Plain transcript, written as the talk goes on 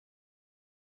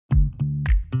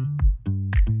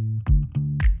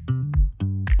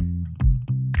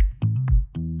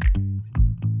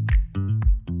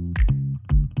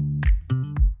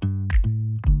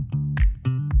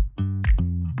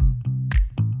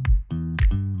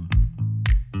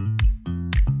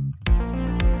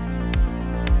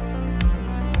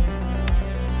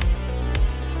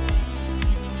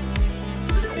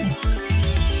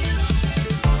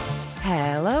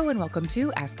Welcome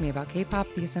to Ask Me About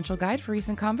K-Pop, the essential guide for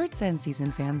recent converts and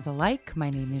seasoned fans alike. My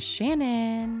name is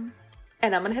Shannon.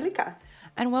 And I'm Angelica.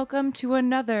 And welcome to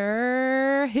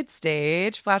another Hit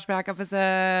Stage flashback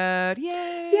episode.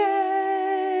 Yay!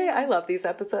 Yay! I love these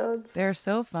episodes. They're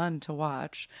so fun to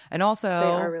watch. And also,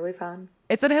 they are really fun.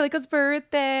 It's Angelica's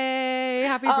birthday.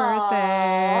 Happy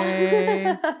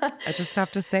birthday. I just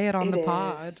have to say it on the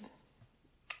pod.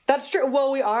 That's true.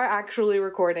 Well, we are actually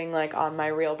recording like on my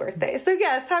real birthday. So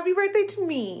yes, happy birthday to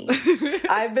me.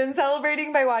 I've been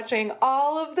celebrating by watching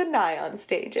all of the Nyan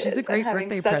stages. She's a great and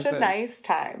birthday having such present. a nice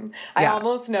time. Yeah. I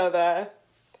almost know the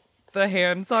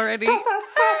hands already.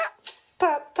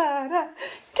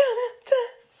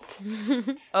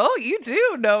 Oh, you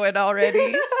do know it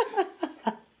already.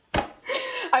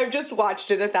 I've just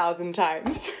watched it 1,000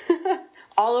 times.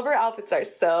 All of her outfits are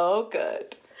so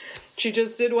good. She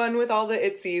just did one with all the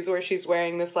ITZYs where she's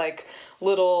wearing this like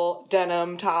little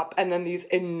denim top and then these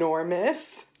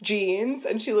enormous jeans,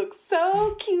 and she looks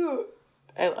so cute.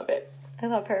 I love it. I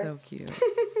love her. So cute.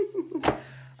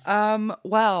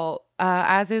 Well,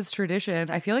 as is tradition,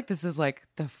 I feel like this is like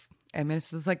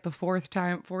this is like the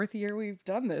fourth year we've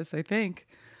done this, I think.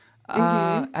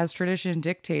 As tradition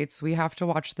dictates, we have to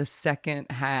watch the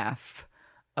second half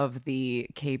of the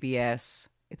KBS.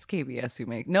 It's KBS who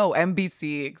make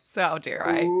NBC. So how dare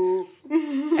I?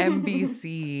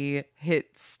 NBC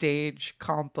Hit Stage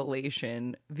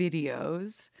compilation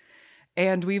videos.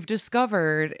 And we've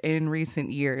discovered in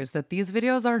recent years that these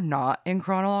videos are not in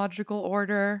chronological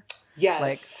order.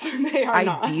 Yes, they are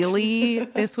not. Ideally,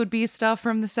 this would be stuff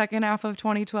from the second half of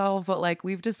 2012, but like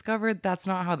we've discovered that's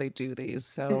not how they do these.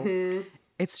 So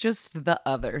it's just the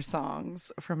other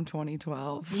songs from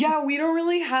 2012. Yeah, we don't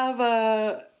really have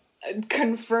a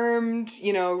confirmed,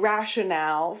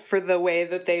 rationale for the way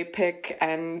that they pick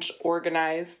and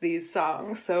organize these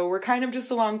songs. So we're kind of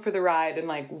just along for the ride, and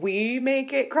like we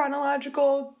make it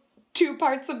chronological 2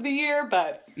 parts of the year,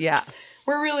 but yeah,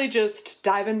 we're really just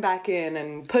diving back in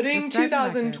and putting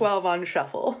 2012 on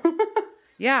shuffle.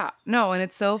 Yeah, no, and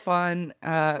it's so fun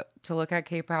to look at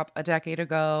K-pop a decade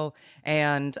ago.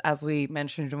 And as we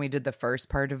mentioned when we did the first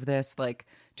part of this, like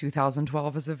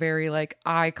 2012 is a very like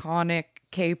iconic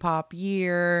K-pop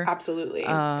year. Absolutely.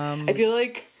 I feel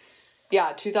like,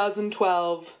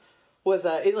 2012 was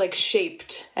it like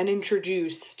shaped and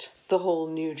introduced the whole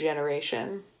new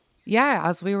generation. Yeah,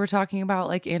 as we were talking about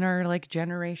like in our like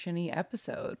generation-y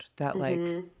episode, that like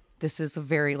this is a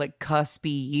very like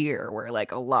cuspy year where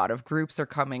like a lot of groups are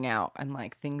coming out and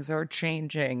like things are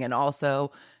changing, and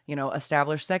also,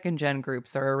 established second gen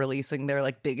groups are releasing their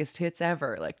like biggest hits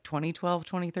ever. Like 2012,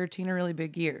 2013 are really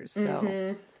big years.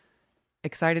 So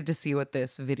excited to see what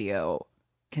this video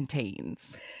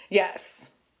contains. Yes.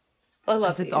 I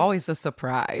love it. It's always a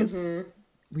surprise.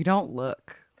 We don't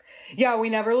look. Yeah, we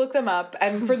never look them up.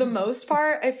 And for the most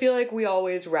part, I feel like we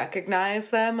always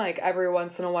recognize them. Like every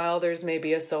once in a while, there's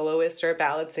maybe a soloist or a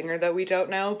ballad singer that we don't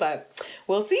know, but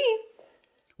we'll see.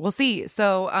 We'll see.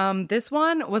 So this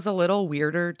one was a little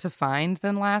weirder to find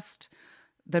than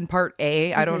part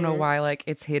A. I don't know why like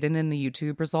it's hidden in the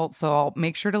YouTube results. So I'll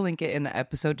make sure to link it in the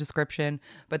episode description.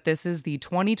 But this is the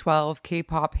 2012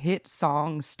 K-pop hit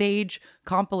song stage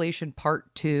compilation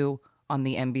part 2 on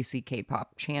the NBC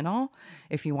K-pop channel,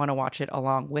 if you want to watch it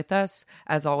along with us.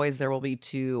 As always, there will be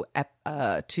two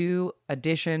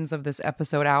editions of this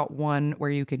episode out, one where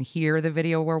you can hear the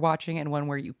video we're watching and one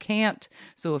where you can't.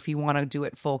 So if you want to do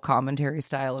it full commentary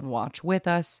style and watch with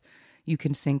us, you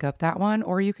can sync up that one,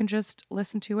 or you can just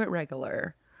listen to it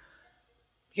regular.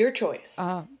 Your choice.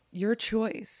 Your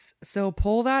choice. So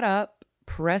pull that up,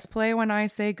 press play when I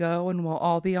say go, and we'll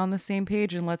all be on the same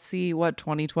page, and let's see what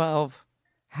 2012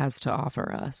 has to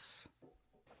offer us.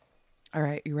 All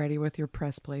right, you ready with your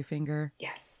press play finger?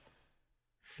 Yes.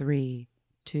 3,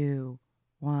 2,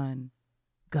 1,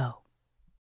 go.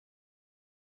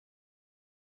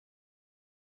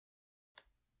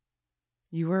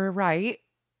 You were right.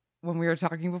 When we were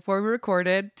talking before we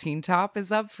recorded, Teen Top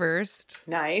is up first.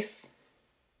 Nice.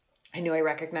 I knew I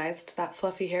recognized that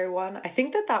fluffy haired one. I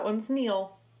think that one's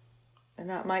Neil. And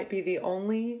that might be the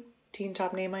only Teen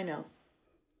Top name I know.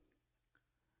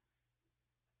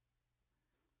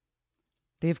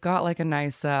 They've got like a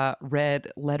nice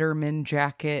red Letterman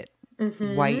jacket,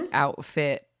 white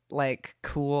outfit, like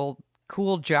cool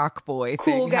jock boy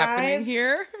thing happening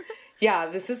here. Yeah,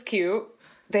 this is cute.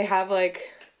 They have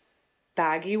like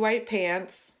baggy white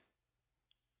pants,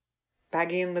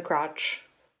 baggy in the crotch.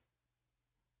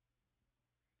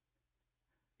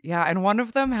 Yeah, and one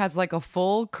of them has like a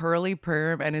full curly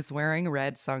perm and is wearing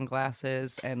red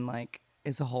sunglasses and like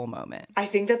is a whole moment. I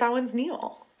think that one's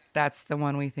Neil. That's the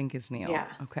one we think is Neil.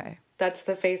 Yeah. Okay. That's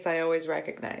the face I always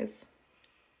recognize.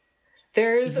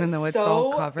 There's even though it's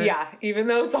all covered? Yeah, even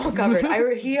though it's all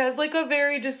covered. He has like a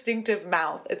very distinctive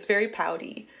mouth. It's very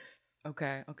pouty.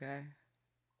 Okay, okay.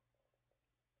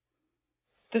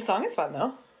 The song is fun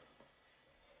though.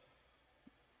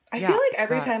 I Yeah, feel like it's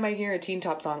every got- time I hear a Teen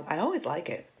Top song, I always like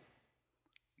it.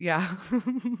 Yeah.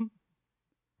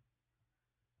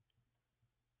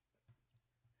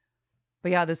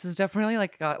 But yeah, this is definitely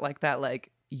like got like that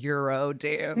like Euro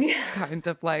dance kind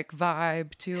of like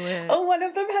vibe to it. Oh, one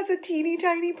of them has a teeny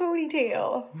tiny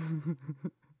ponytail.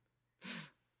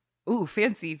 Ooh,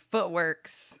 fancy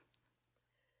footworks.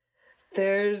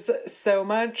 There's so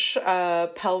much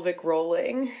pelvic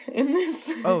rolling in this,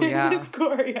 Oh, yeah. in this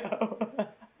choreo.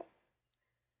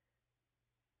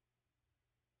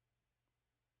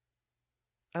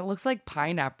 It looks like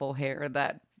pineapple hair.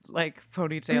 That like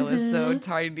ponytail is so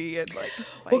tiny and like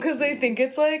spiky. Well, because I think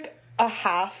it's like a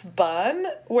half bun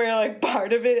where like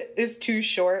part of it is too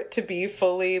short to be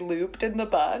fully looped in the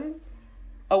bun.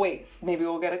 Oh, wait, maybe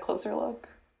we'll get a closer look.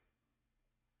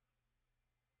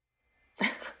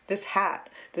 This hat,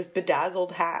 this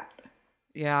bedazzled hat.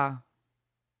 Yeah.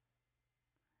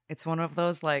 It's one of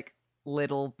those like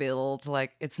little build,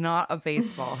 like it's not a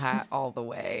baseball hat all the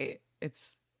way.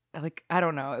 It's like, I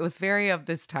don't know. It was very of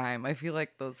this time. I feel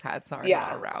like those hats are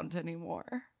not around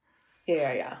anymore.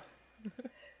 Yeah.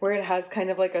 Where it has kind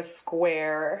of like a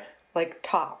square, like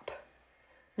top,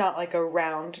 not like a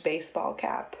round baseball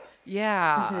cap.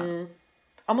 Yeah.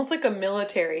 Almost like a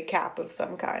military cap of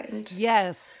some kind.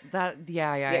 Yes. That,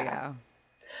 yeah.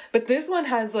 But this one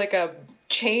has like a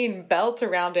chain belt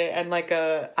around it and like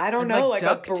a, I don't know, like a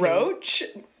duct tape. brooch.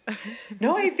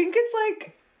 No, I think it's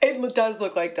like, it does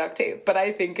look like duct tape, but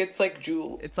I think it's like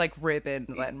jewel. It's like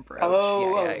ribbons and brooch.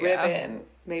 Oh, yeah, a ribbon.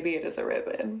 Maybe it is a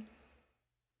ribbon.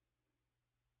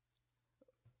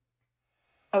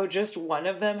 Oh, just one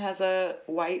of them has a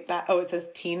white back. Oh, it says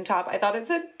Teen Top. I thought it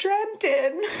said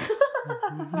Trenton.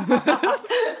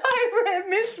 I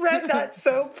misread that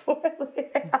so poorly.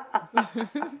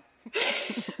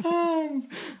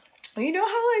 You know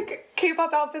how like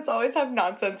K-pop outfits always have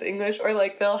nonsense English, or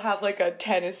like they'll have like a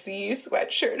Tennessee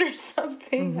sweatshirt or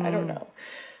something? I don't know.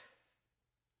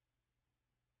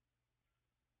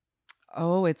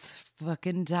 Oh, it's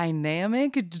fucking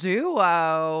dynamic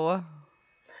duo.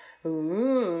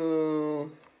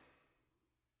 Ooh.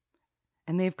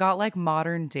 And they've got like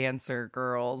modern dancer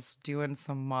girls doing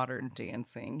some modern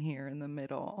dancing here in the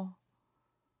middle.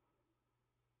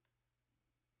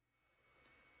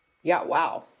 Yeah,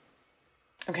 wow.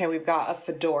 Okay, we've got a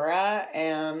fedora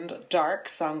and dark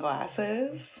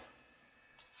sunglasses.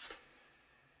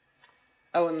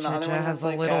 Oh, and the other one has a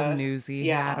like little newsy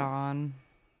hat on.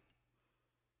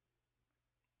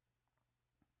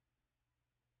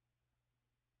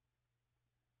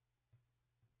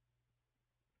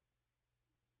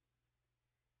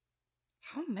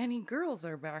 How many girls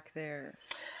are back there?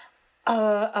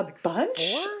 A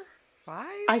bunch? 4? 5?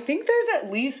 I think there's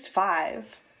at least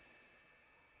 5.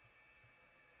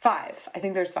 5. I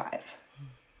think there's 5.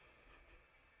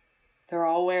 They're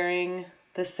all wearing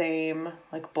the same,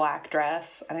 like, black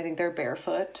dress, and I think they're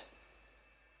barefoot.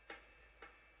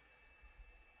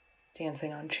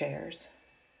 Dancing on chairs.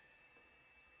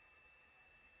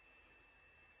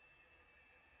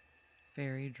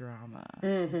 Very drama.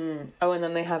 Mm-hmm. Oh, and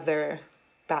then they have their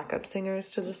backup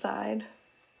singers to the side.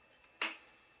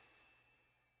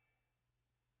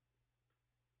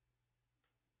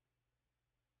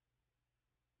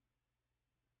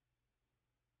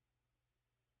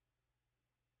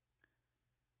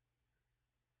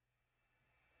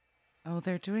 Oh,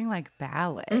 they're doing like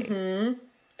ballet. Mm-hmm.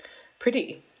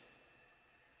 Pretty.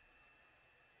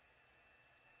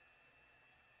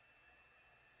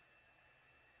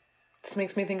 This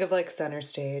makes me think of like Center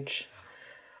Stage.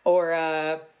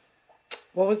 Or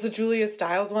what was the Julia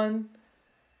Stiles one?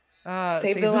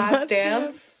 Save the Last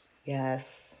Dance.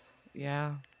 Yes.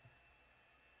 Yeah.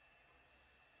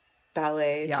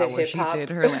 Ballet Yeah, to where hip hop. she did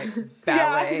her like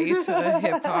ballet to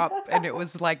hip hop, and it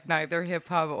was like neither hip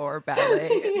hop or ballet.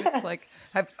 And it's like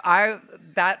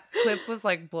that clip was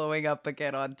like blowing up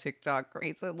again on TikTok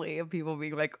recently, of people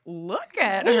being like, "Look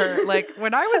at her!" Like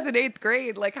when I was in 8th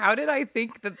grade, like how did I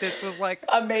think that this was like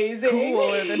amazing,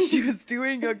 cool, and that she was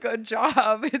doing a good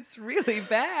job? It's really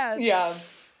bad. Yeah.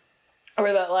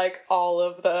 Or that, like, all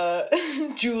of the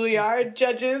Juilliard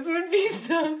judges would be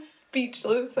so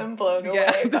speechless and blown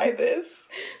away by this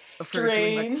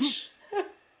strange...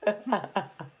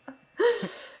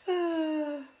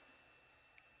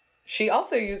 She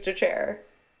also used a chair.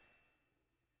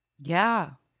 Yeah.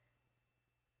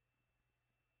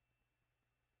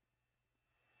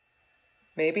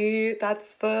 Maybe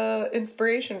that's the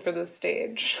inspiration for this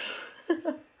stage.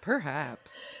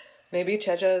 Perhaps. Maybe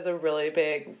Checha is a really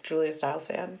big Julia Stiles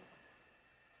fan.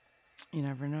 You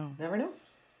never know. Never know.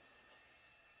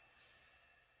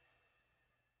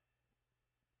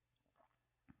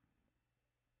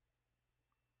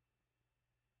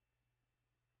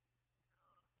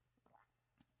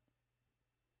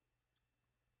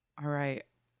 All right.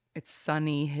 It's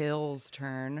Sunny Hill's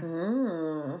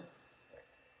turn.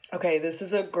 Okay, this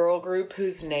is a girl group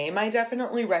whose name I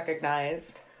definitely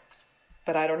recognize,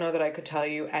 but I don't know that I could tell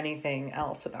you anything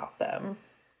else about them.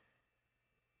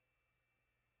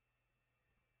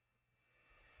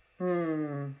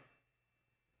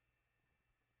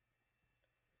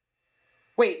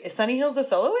 Wait, is Sunny Hill's a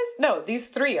soloist? No, these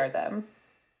three are them.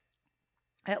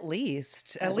 At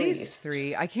least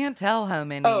 3. I can't tell how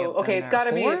many. Oh, okay, it's got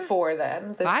to be 4? 4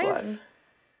 then. This 5? one.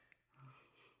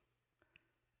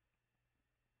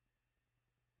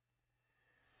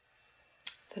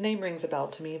 The name rings a bell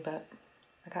to me, but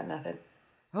I got nothing.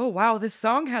 Oh, wow. This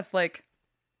song has like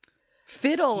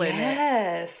fiddle in it.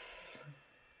 Yes.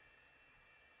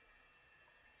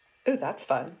 Ooh, that's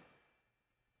fun.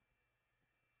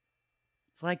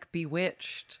 It's like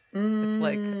Bewitched. It's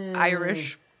like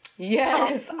Irish.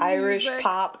 Yes, pop Irish music.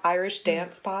 pop, Irish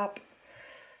dance pop.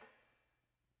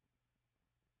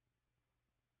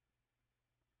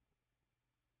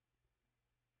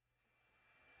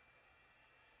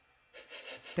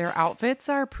 Their outfits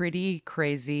are pretty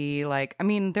crazy. Like, I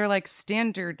mean, they're like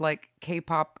standard like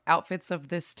K-pop outfits of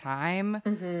this time,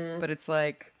 but it's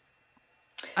like,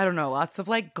 I don't know, lots of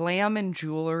like glam and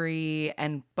jewelry,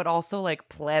 and but also like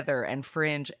pleather and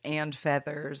fringe and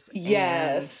feathers.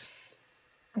 Yes.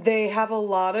 They have a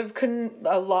lot of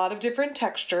different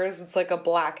textures. It's like a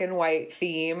black and white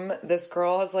theme. This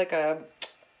girl has like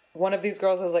one of these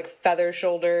girls has like feather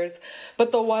shoulders,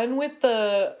 but the one with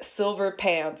the silver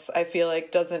pants, I feel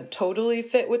like doesn't totally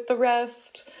fit with the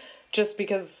rest, just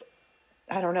because,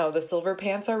 I don't know, the silver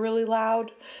pants are really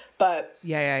loud, but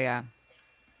Yeah.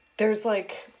 there's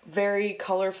like very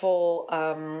colorful,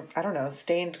 I don't know,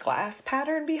 stained glass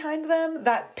pattern behind them.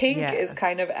 That pink is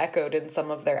kind of echoed in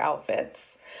some of their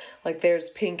outfits. Like there's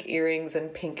pink earrings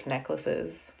and pink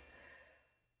necklaces.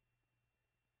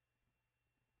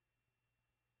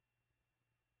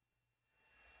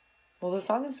 Well, the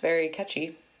song is very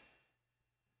catchy.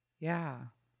 Yeah.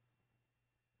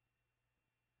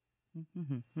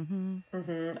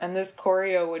 And this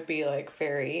choreo would be like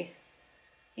very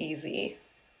easy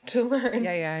to learn.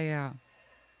 Yeah.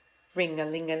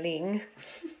 Ring-a-ling-a-ling.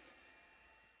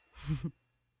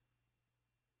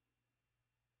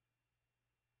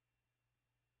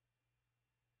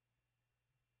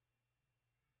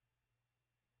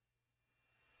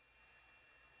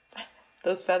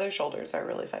 Those feather shoulders are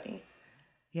really funny.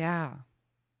 Yeah.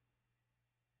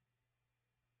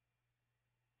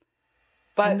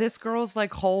 But and this girl's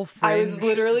like whole fringe. I was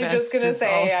literally just going to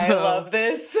say, also... I love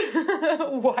this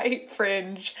white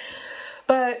fringe.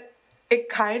 But it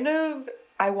kind of,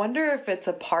 I wonder if it's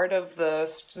a part of the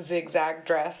zigzag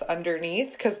dress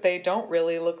underneath, because they don't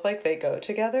really look like they go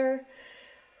together.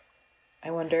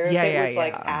 I wonder if it was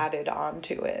like added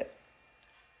onto it,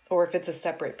 or if it's a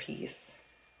separate piece.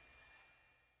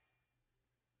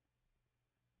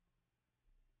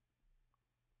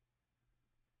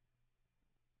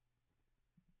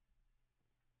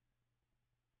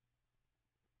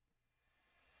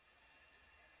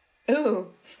 Ooh,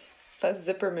 that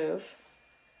zipper move.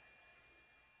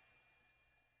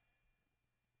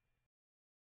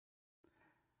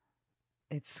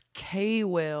 It's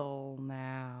K-Will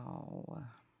now.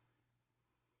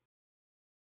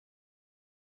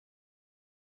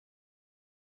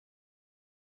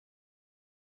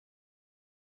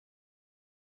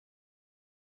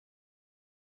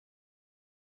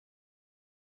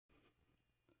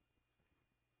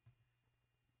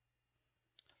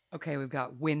 Okay, we've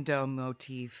got window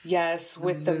motif. Yes,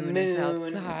 with the moon is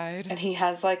outside. And he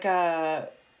has like a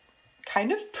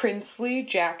kind of princely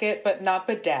jacket, but not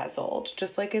bedazzled,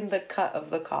 just like in the cut of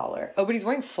the collar. Oh, but he's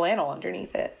wearing flannel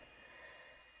underneath it.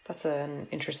 That's an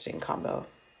interesting combo.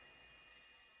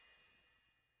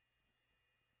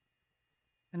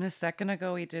 And a second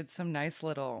ago, he did some nice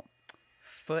little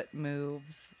foot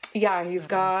moves. Yeah, he's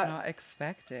got I was not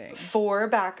expecting 4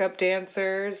 backup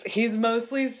dancers. He's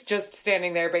mostly just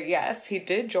standing there, but yes, he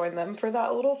did join them for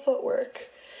that little footwork.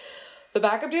 The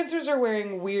backup dancers are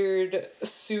wearing weird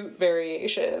suit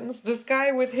variations. This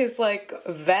guy with his like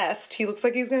vest, he looks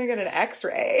like he's gonna get an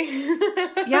x-ray.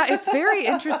 Yeah, it's very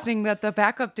interesting that the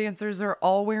backup dancers are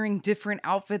all wearing different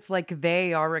outfits, like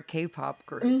they are a K-pop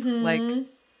group. Like,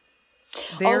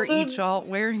 They're Also- each all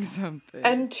wearing something.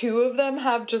 And two of them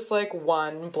have just like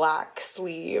one black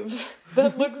sleeve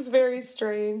that looks very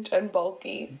strange and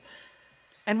bulky.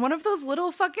 And one of those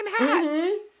little fucking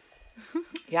hats.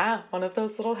 Yeah, one of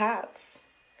those little hats.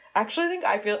 Actually,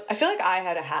 I feel like I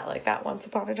had a hat like that once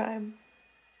upon a time.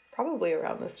 Probably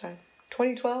around this time.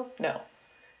 2012? No.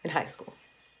 In high school.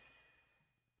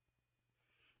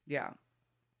 Yeah.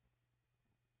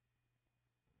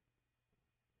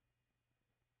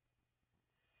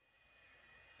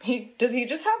 Does he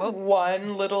just have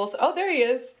one little... Oh, there he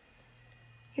is.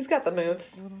 He's got the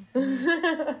moves.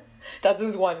 That's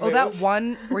his one move. Oh, that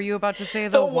one... Were you about to say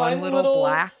the one little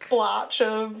black? Splotch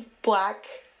of black.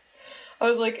 I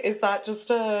was like, is that just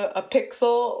a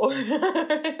pixel? Or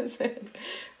is it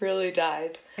really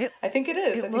dyed? I think it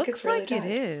is. I think it's really dyed.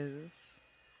 It is.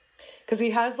 Because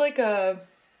he has like I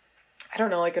don't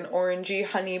know, like an orangey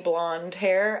honey blonde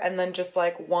hair, and then just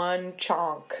like one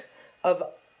chunk of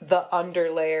the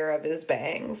underlayer of his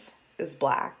bangs is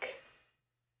black.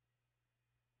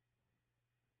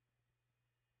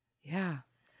 Yeah.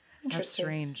 That's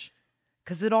strange.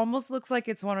 Because it almost looks like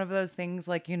it's one of those things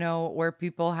like, you know, where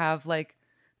people have like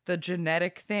the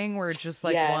genetic thing where just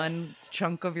like one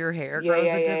chunk of your hair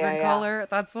grows a different color.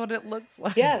 That's what it looks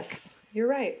like. Yes, you're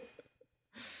right.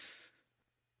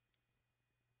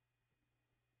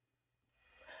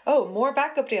 Oh, more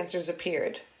backup dancers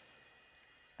appeared.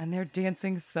 And they're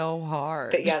dancing so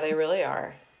hard. But yeah, they really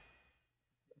are.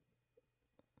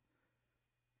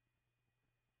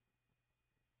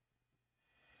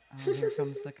 Oh, here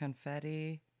comes the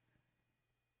confetti.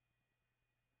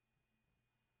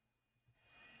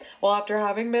 Well, after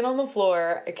having been on the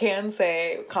floor, I can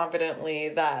say confidently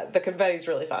that the confetti's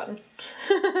really fun.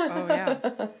 Oh,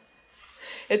 yeah.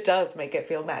 It does make it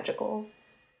feel magical.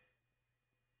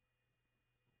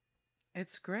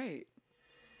 It's great.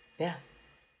 Yeah.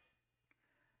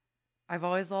 I've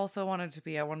always also wanted to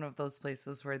be at one of those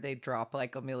places where they drop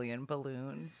like a million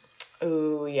balloons.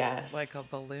 Oh, yes. Like a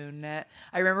balloon net.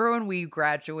 I remember when we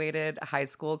graduated high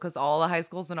school, because all the high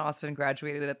schools in Austin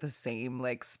graduated at the same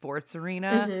like sports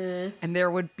arena, and there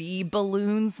would be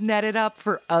balloons netted up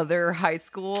for other high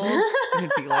schools. And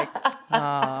it'd be like, oh,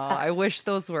 I wish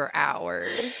those were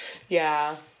ours.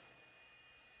 Yeah.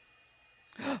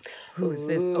 Who is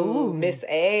this? Oh, Miss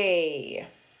A.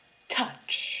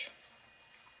 Touch.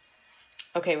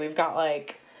 Okay, we've got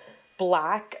like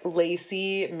black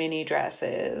lacy mini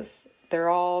dresses. They're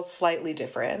all slightly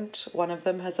different. One of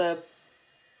them has a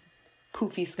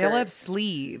poofy skirt. They'll have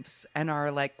sleeves and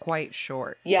are like quite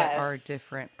short. Yes. But are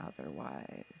different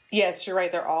otherwise. Yes, you're right.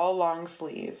 They're all long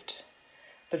sleeved,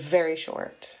 but very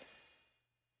short.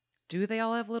 Do they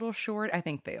all have little short? I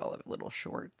think they all have little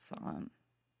shorts on.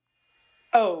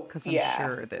 Oh, because I'm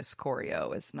sure this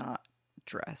choreo is not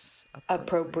dress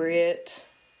appropriate.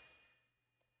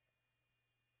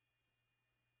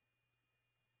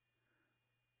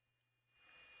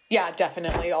 Yeah,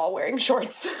 definitely all wearing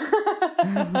shorts.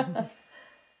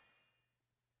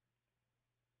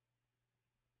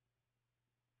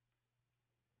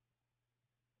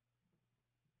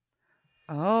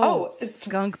 Oh, it's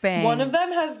skunk bangs. One of them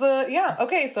has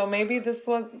okay, so maybe this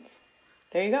one's,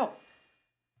 there you go.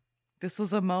 This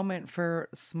was a moment for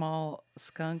small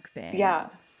skunk bangs. Yeah,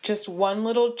 just one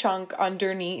little chunk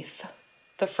underneath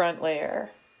the front layer.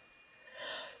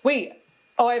 Wait,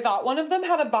 I thought one of them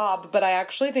had a bob, but I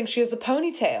actually think she has a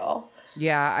ponytail.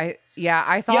 Yeah,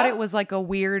 I thought it was like a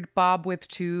weird bob with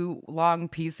two long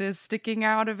pieces sticking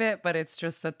out of it, but it's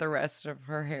just that the rest of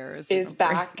her hair is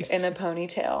back in a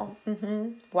ponytail. Mm-hmm.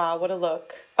 Wow, what a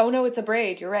look. Oh no, it's a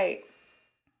braid. You're right.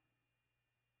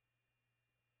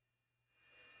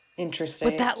 Interesting.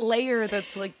 But that layer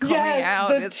that's like coming out,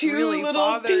 the it's two really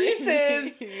little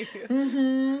pieces.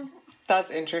 Mm-hmm. That's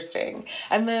interesting.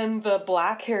 And then the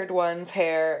black-haired one's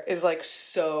hair is like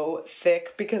so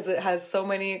thick because it has so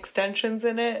many extensions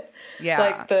in it. Yeah.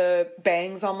 Like the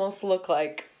bangs almost look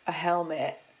like a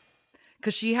helmet.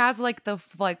 Because she has like the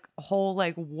whole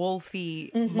like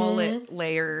wolfy mullet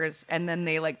layers, and then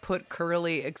they like put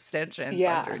curly extensions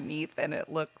underneath, and it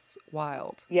looks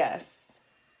wild. Yes.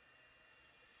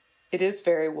 It is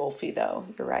very wolfy though.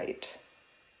 You're right.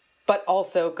 But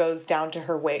also goes down to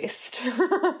her waist.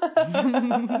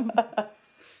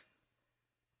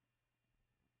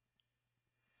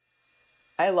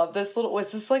 I love this little...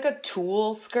 Was this like a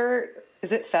tulle skirt?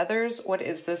 Is it feathers? What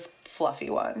is this fluffy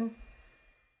one?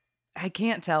 I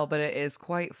can't tell, but it is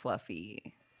quite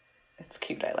fluffy. It's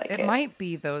cute. I like it. It might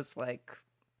be those like...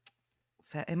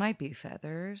 It might be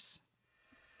feathers.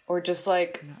 Or just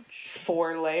like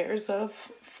 4 layers of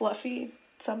fluffy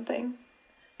something.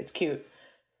 It's cute.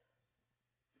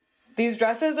 These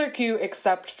dresses are cute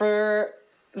except for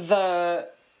the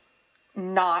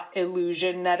not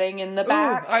illusion netting in the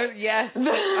back. Yes,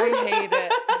 I hate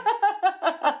it.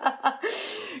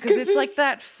 Because it's like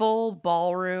that full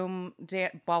ballroom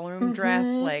dress,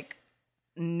 like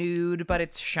nude, but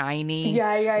it's shiny.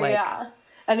 Yeah.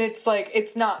 And it's like,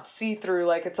 it's not see-through,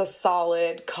 like it's a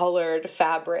solid colored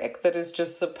fabric that is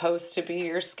just supposed to be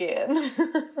your skin.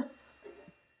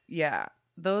 Yeah.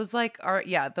 Those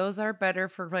those are better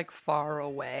for like far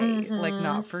away, like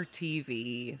not for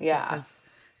TV. Yeah. Because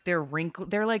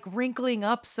they're like wrinkling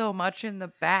up so much in the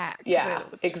back. Yeah,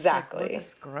 exactly. Like,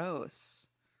 looks gross.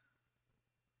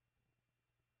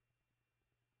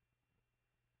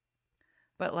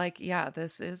 But like, yeah,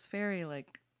 this is very,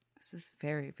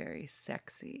 very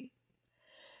sexy.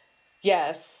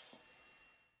 Yes.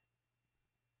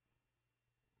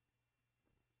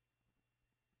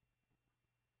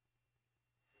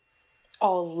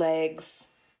 All legs.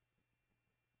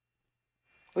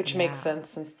 Which makes sense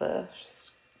since the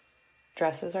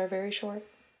dresses are very short.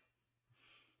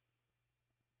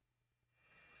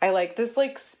 I like this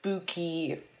like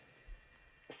spooky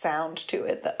sound to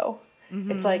it though.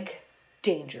 It's like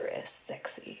dangerous,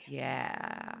 sexy.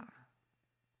 Yeah.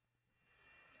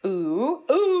 Ooh.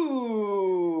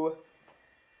 Ooh.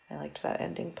 I liked that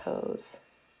ending pose.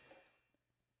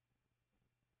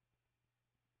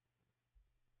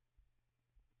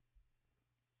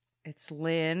 It's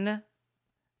Lynn.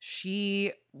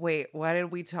 Why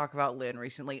did we talk about Lynn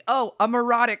recently? Oh, a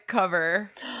Erotic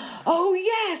cover. Oh,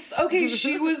 yes. Okay,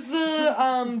 she was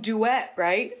the duet,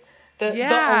 right? The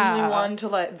only one to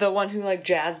like, the one who like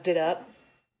jazzed it up.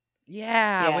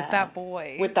 Yeah, with that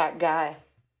boy. With that guy.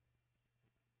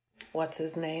 What's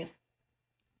his name?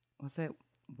 Was it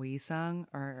Weesung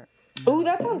or? Oh,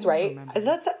 that sounds right.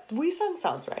 Weesung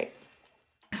sounds right.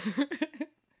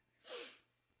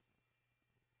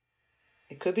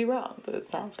 It could be wrong, but it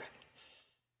sounds right.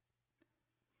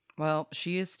 Well,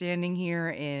 she is standing here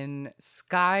in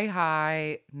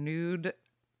sky-high nude,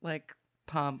 like,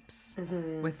 pumps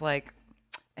with, like,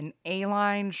 an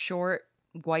A-line short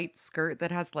white skirt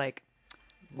that has, like,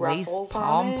 Ruffles lace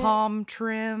pom-pom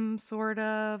trim, sort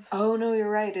of. Oh, no, you're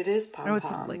right. It is pom-pommed. No,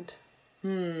 it's like...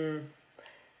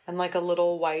 And, like, a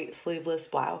little white sleeveless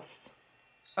blouse.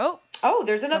 Oh,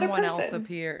 there's another person. Someone else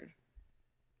appeared.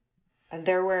 And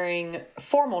they're wearing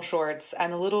formal shorts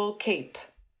and a little cape.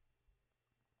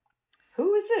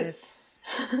 Who is this?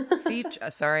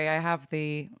 Sorry, I have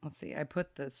let's see, I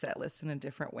put the set list in a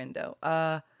different window.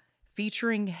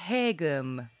 Featuring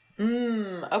Hagum.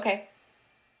 Okay.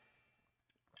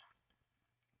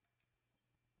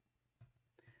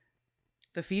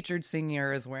 The featured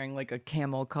singer is wearing like a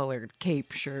camel-colored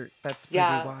cape shirt. That's pretty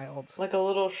wild. Like a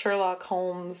little Sherlock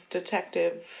Holmes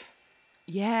detective.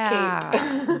 Yeah.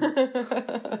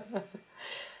 Cape.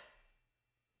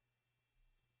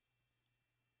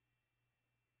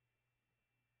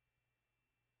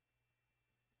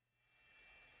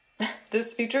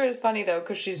 This feature is funny though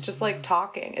because she's just like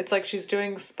talking. It's like she's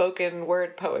doing spoken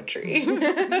word poetry.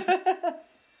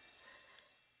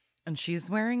 And she's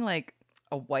wearing like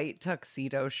a white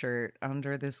tuxedo shirt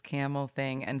under this camel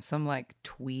thing and some like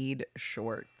tweed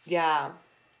shorts. Yeah.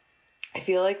 I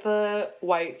feel like the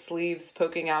white sleeves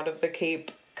poking out of the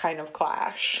cape kind of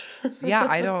clash. Yeah,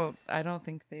 I don't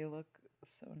think they look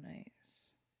so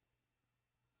nice.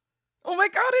 Oh my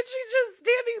god, and she's just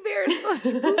standing there. It's so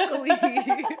spookily.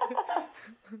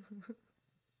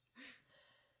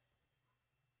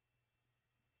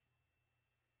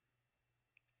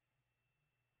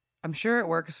 I'm sure it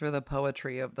works for the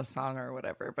poetry of the song or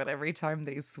whatever, but every time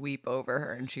they sweep over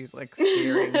her and she's like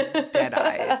staring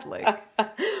dead-eyed, like...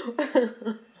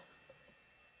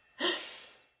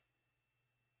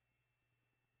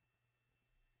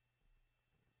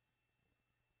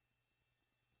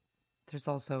 There's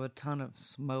also a ton of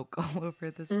smoke all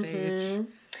over the stage.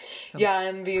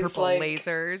 And these purple like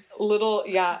lasers.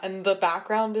 And the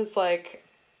background is like,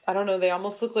 I don't know, they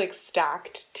almost look like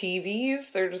stacked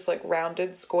TVs. They're just like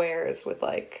rounded squares with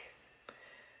like,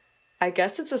 I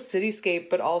guess it's a cityscape,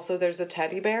 but also there's a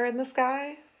teddy bear in the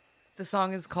sky. The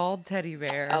song is called Teddy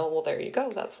Bear. Oh, well, there you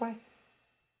go. That's why.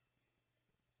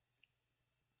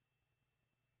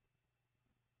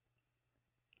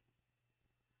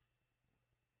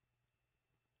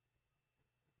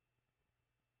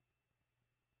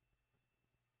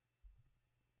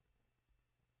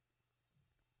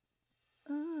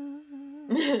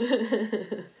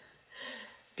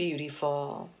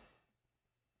 Beautiful.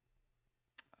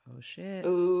 Oh shit.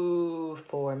 Ooh,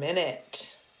 4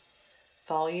 minute.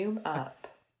 Volume up.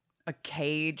 A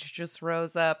cage just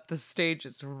rose up. The stage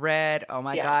is red. Oh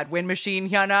my Yeah. God. Wind machine,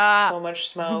 Hyuna. So much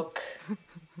smoke.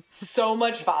 So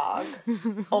much fog.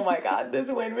 Oh my God,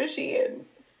 this wind machine.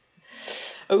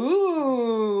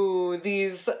 Ooh,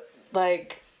 these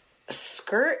like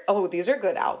these are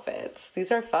good outfits.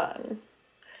 These are fun.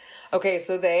 Okay,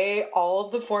 so all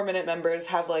of the 4-Minute members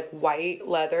have like white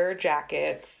leather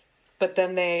jackets, but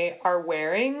then they are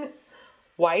wearing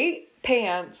white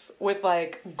pants with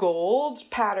like gold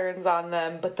patterns on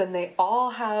them, but then they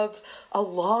all have a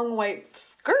long white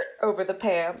skirt over the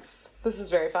pants. This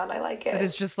is very fun. I like it. It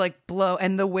is just like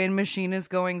and the wind machine is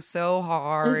going so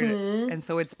hard. Mm-hmm. And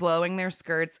so it's blowing their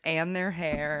skirts and their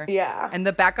hair. Yeah. And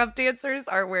the backup dancers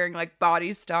are wearing like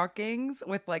body stockings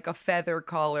with like a feather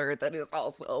collar that is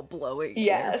also blowing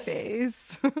their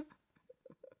face.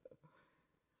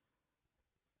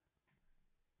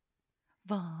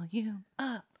 Volume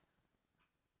up.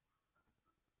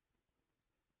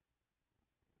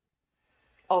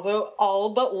 Also, all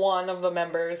but one of the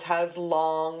members has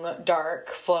long,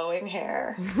 dark, flowing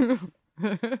hair.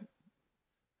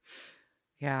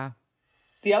 Yeah.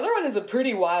 The other one is a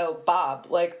pretty wild bob.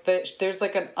 Like, there's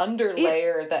like an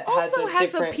underlayer that has a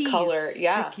different piece color.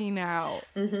 Yeah. sticking out.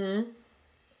 Mm-hmm.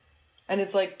 And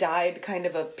it's like dyed kind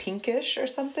of a pinkish or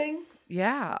something.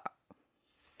 Yeah.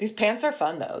 These pants are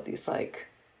fun, though. These, like,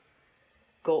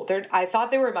 gold. I thought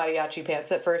they were mariachi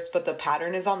pants at first, but the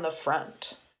pattern is on the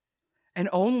front. And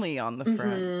only on the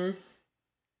front. Mm-hmm.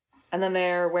 And then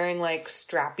they're wearing like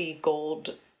strappy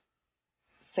gold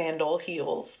sandal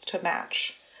heels to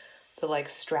match the like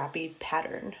strappy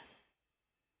pattern.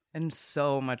 And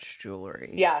so much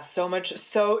jewelry. Yeah, so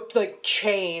like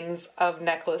chains of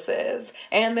necklaces.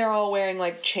 And they're all wearing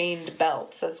like chained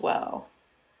belts as well.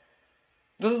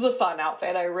 This is a fun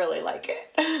outfit. I really like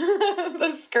it.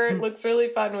 The skirt looks really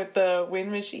fun with the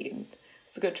wind machine.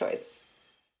 It's a good choice.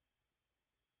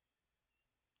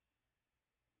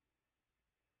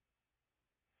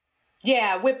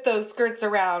 Yeah, whip those skirts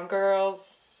around,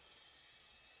 girls.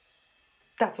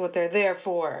 That's what they're there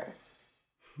for.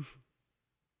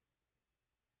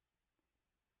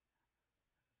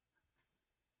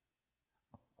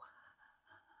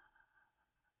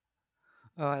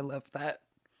 Oh, I love that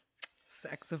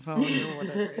saxophone or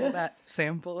whatever that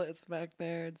sample is back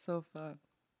there. It's so fun.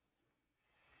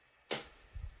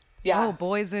 Yeah. Oh,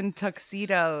 boys in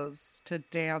tuxedos to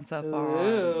dance up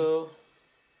on.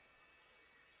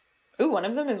 Ooh, one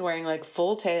of them is wearing like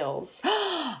full tails.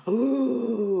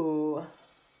 Ooh.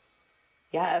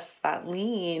 Yes, that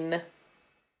lean.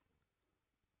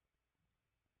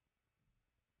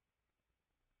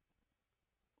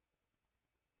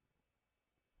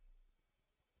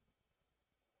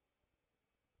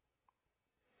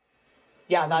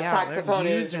 Yeah, that saxophone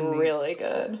is really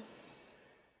good.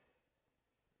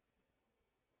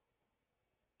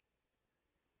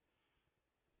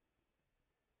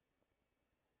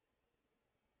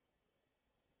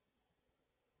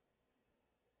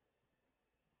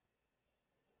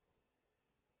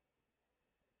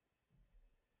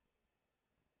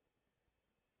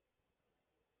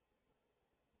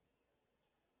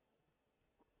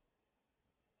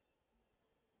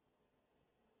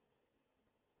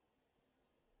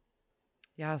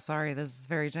 Yeah, sorry, this is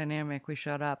very dynamic. We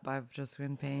shut up. I've just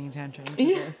been paying attention to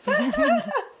this.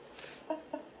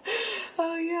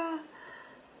 Oh, yeah.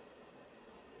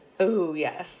 Oh,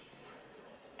 yes.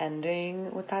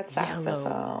 Ending with that saxophone.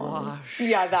 Yellow wash.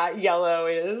 Yeah, that yellow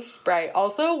is bright.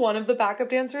 Also, one of the backup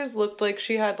dancers looked like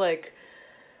she had, like,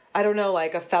 I don't know,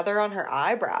 like a feather on her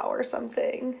eyebrow or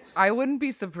something. I wouldn't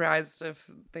be surprised if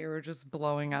they were just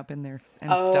blowing up in their and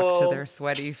stuck to their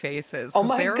sweaty faces. Oh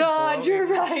my God, you're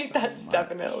right. That's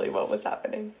definitely what was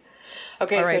happening.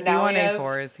 Okay, all right, so now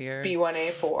B1A4 is here.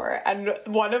 B1A4. And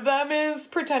one of them is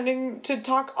pretending to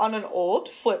talk on an old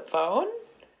flip phone.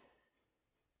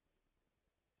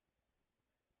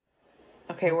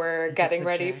 Okay, we're getting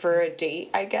ready for a date,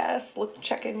 I guess.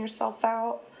 Checking yourself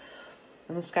out.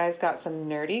 And this guy's got some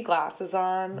nerdy glasses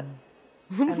on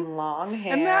and long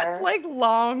hair. And that like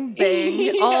long bang,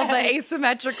 yes. All the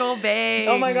asymmetrical bangs.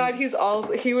 Oh my God,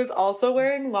 he was also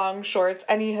wearing long shorts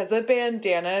and he has a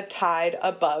bandana tied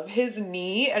above his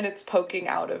knee and it's poking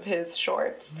out of his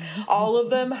shorts. All of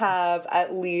them have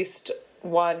at least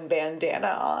one bandana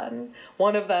on.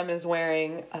 One of them is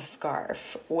wearing a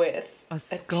scarf with a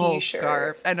skull t-shirt.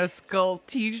 Scarf and a skull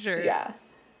t-shirt. Yeah.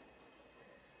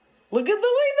 Look at the way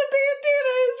the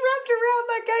bandana is wrapped around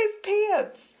that guy's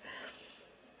pants.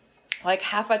 Like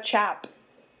half a chap.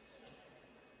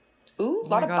 Ooh, a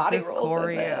lot of body rolls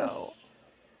in this.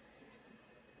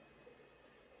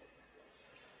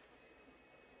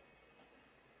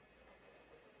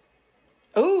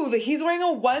 Ooh, he's wearing a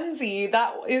onesie.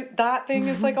 That thing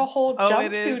is like a whole jumpsuit,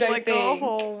 it is like I think. a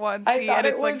whole onesie, I thought and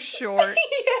it's like was, shorts.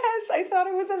 Yes, I thought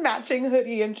it was a matching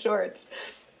hoodie and shorts,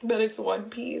 but it's one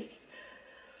piece.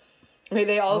 Okay,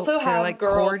 they also have like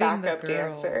girl backup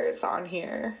dancers on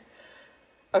here.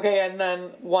 Okay, and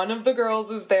then one of the girls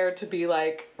is there to be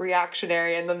like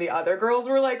reactionary, and then the other girls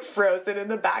were like frozen in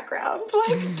the background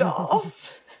like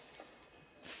dolls.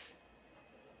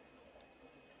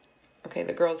 Okay,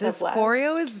 the girls This have left.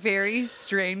 choreo is very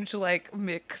strange, like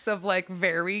mix of like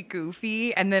very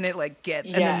goofy, and then it like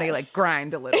and then they like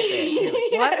grind a little bit. You're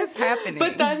like, what is happening?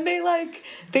 But then they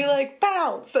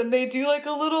bounce and they do like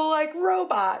a little like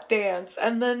robot dance,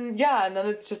 and then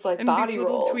it's just like and body these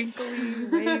little rolls,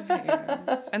 twinkly wave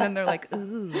hands, and then they're like ooh,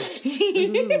 ooh. and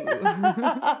then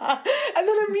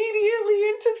immediately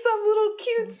into some little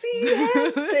cutesy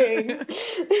hand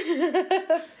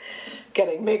thing.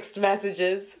 Getting mixed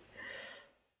messages.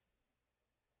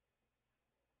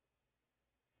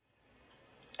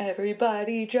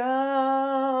 Everybody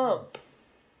jump!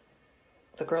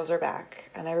 The girls are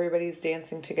back, and everybody's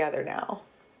dancing together now.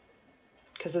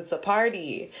 Because it's a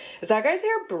party. Is that guy's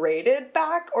hair braided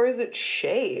back, or is it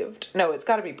shaved? No, it's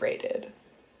gotta be braided.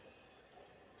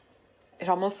 It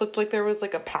almost looked like there was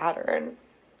like a pattern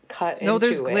cut into it. No,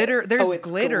 there's glitter. There's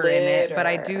glitter in it, but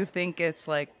I do think it's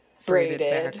like braided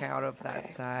back out of that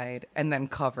side and then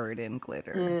covered in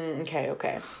glitter.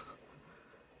 Okay.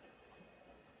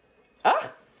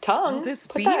 Ah! Tongue. Oh, this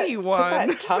beanie one. Put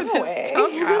that tongue away.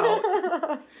 Tongue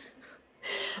out.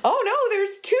 Oh no,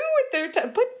 there's two with their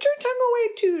tongue. Put your tongue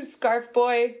away too, Scarf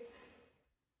Boy.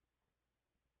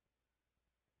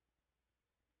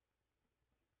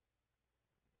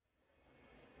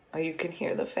 Oh, you can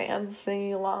hear the fans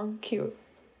singing along. Cute.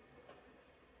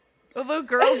 Although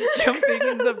girls jumping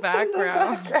in the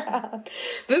background.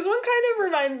 This one kind of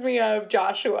reminds me of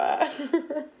Joshua.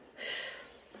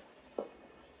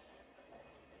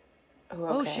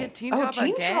 Oh shit, Teen Top again?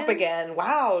 Teen Top again.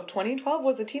 Wow, 2012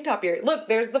 was a Teen Top year. Look,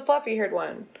 there's the fluffy-haired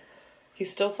one. He's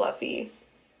still fluffy.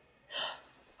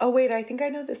 Oh wait, I think I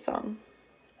know this song.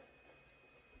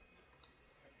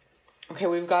 Okay,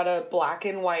 we've got a black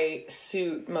and white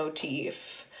suit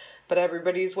motif, but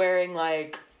everybody's wearing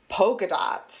like polka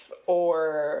dots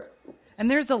or...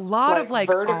 And there's a lot of like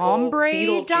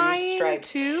ombre dyeing stripes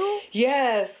too.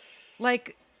 Yes.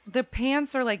 Like the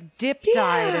pants are like dip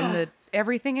dyed and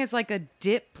everything is like a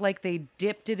dip, like they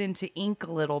dipped it into ink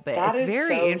a little bit. It's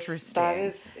very interesting. That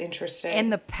is interesting.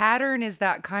 And the pattern is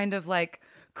that kind of like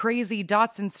crazy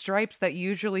dots and stripes that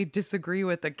usually disagree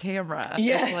with the camera.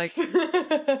 Yes. It's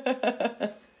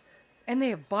like, and they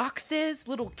have boxes,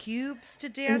 little cubes to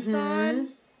dance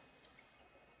on.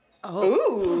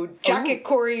 Ooh, jacket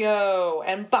choreo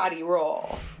and body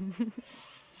roll.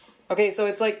 Okay, so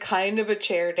it's like kind of a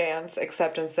chair dance,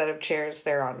 except instead of chairs,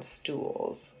 they're on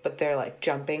stools, but they're like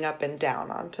jumping up and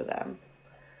down onto them.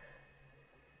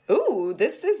 Ooh,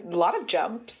 this is a lot of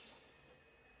jumps.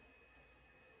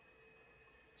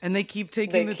 And they keep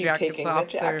taking the jackets off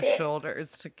their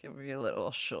shoulders to give you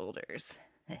little shoulders.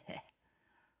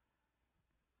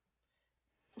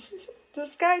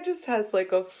 This guy just has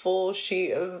like a full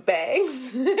sheet of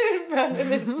bangs in front of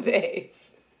his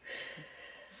face.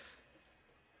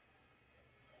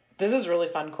 This is really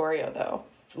fun choreo, though.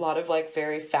 A lot of, like,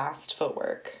 very fast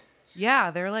footwork. Yeah,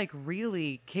 they're, like,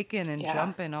 really kicking and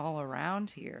jumping all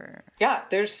around here. Yeah,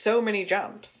 there's so many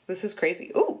jumps. This is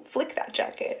crazy. Ooh, flick that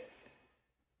jacket.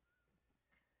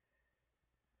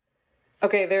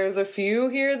 Okay, there's a few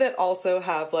here that also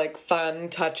have, like, fun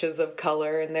touches of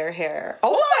color in their hair.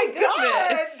 Oh my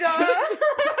god!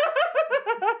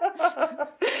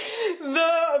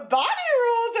 The body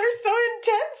rolls are so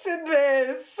intense in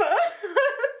this.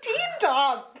 Teen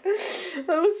Top.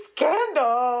 Oh,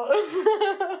 scandal.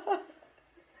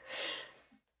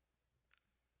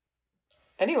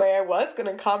 Anyway, I was going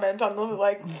to comment on the,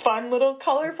 like, fun little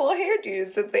colorful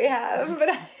hairdos that they have, but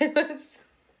I was...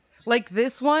 Like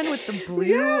this one with the blue?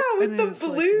 Yeah, with the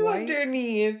blue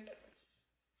underneath.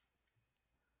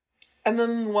 And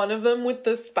then one of them with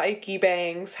the spiky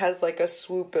bangs has like a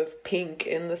swoop of pink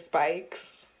in the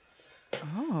spikes.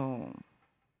 Oh.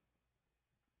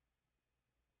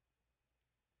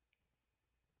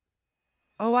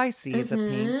 Oh, I see the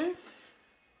pink.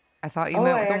 I thought you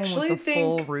meant the one with the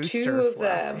full rooster two of fluff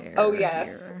them. hair Oh, yes.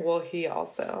 here. Well, he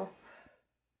also.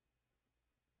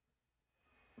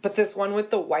 But this one with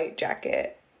the white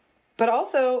jacket. But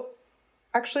also,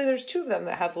 actually, there's two of them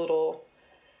that have little...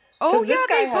 Oh, yeah,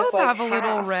 they has, both like, have a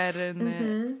little red in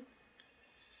it.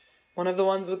 One of the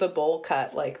ones with the bowl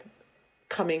cut, like,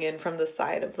 coming in from the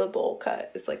side of the bowl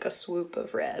cut is like a swoop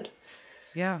of red.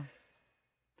 Yeah.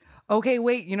 Okay,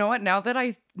 wait, you know what? Now that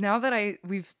I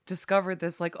we've discovered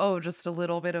this, like, oh, just a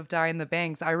little bit of Dye in the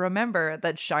Banks, I remember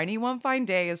that Shiny One Fine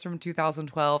Day is from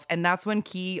 2012, and that's when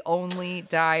Key only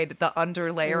dyed the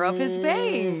underlayer of his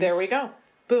bangs. There we go.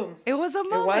 Boom. It was a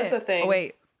moment. It was a thing. Oh,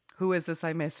 wait. Who is this?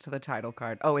 I missed the title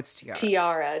card. Oh, it's Tiara.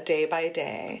 Tiara, Day by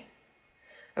Day.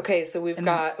 Okay, so we've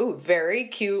got, very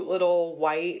cute little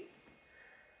white,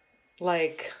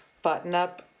 like,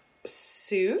 button-up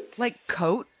suits. Like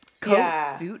coat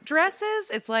suit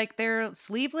dresses. It's like they're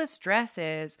sleeveless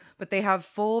dresses, but they have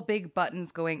full big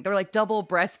buttons going. They're like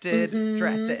double-breasted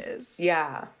dresses.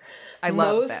 Yeah. I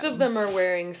love Most of them are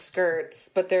wearing skirts,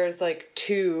 but there's like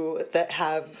 2 that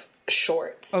have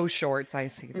shorts. Oh, shorts. I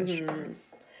see the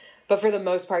shorts. But for the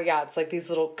most part, yeah, it's like these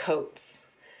little coats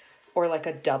or like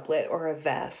a doublet or a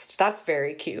vest. That's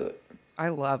very cute. I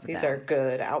love These them. are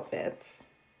good outfits.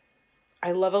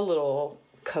 I love a little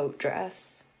coat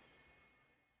dress.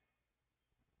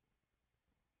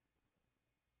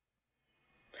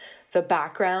 The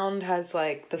background has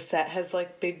like, the set has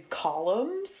like big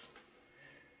columns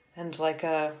and like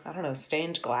a, I don't know,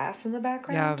 stained glass in the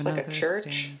background. Yeah, like a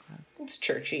church. It's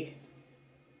churchy.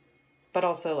 But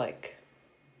also like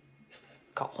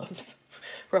columns.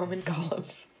 Roman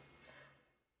columns.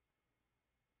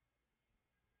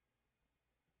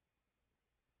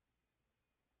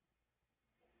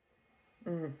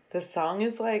 This song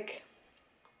is like,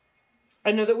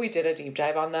 I know that we did a deep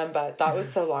dive on them, but that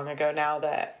was so long ago now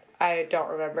that I don't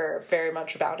remember very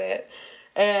much about it.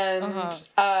 And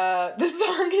this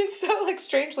song is so like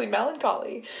strangely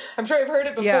melancholy. I'm sure I've heard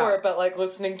it before, but like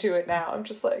listening to it now, I'm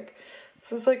just like,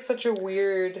 this is like such a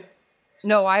weird.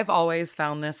 No, I've always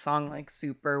found this song like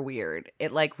super weird.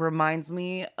 It like reminds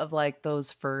me of like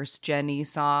those first Jenny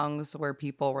songs where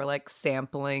people were like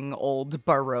sampling old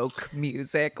Baroque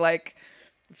music like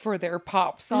for their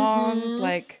pop songs.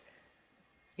 Like,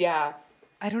 yeah,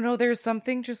 I don't know. There's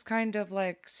something just kind of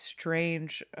like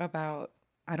strange about,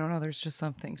 I don't know. There's just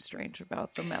something strange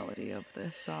about the melody of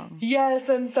this song. Yes,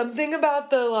 and something about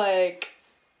the like,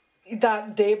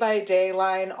 that Day by Day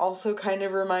line also kind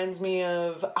of reminds me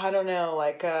of, I don't know,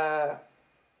 like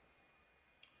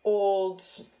old,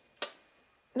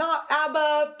 not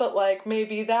ABBA, but like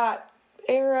maybe that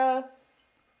era.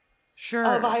 Sure.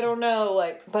 Of, I don't know,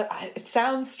 like, but it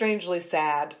sounds strangely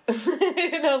sad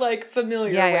in a like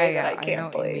familiar way that I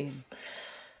can't place.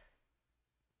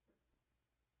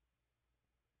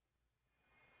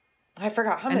 I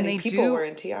forgot how many people were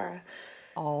in Tiara.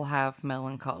 All have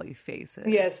melancholy faces.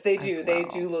 Yes, they do. Well. They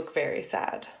do look very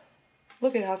sad.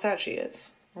 Look at how sad she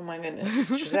is. Oh my goodness.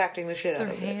 She's acting the shit out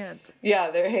of this.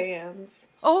 Yeah, their hands.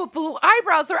 Oh, the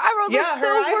eyebrows. Her eyebrows are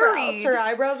so worried. Her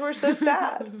eyebrows were so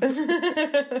sad.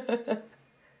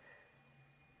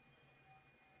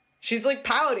 She's like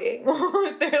pouting.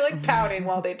 They're like pouting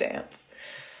while they dance.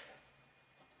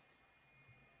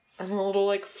 And a little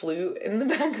like flute in the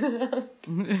background.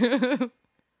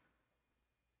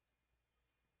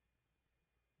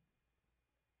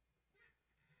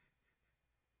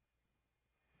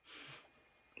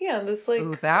 Yeah, this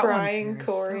like crying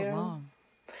choreo. So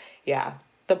yeah,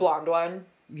 the blonde one.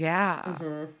 Yeah,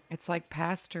 it's like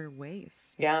past her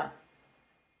waist. Yeah.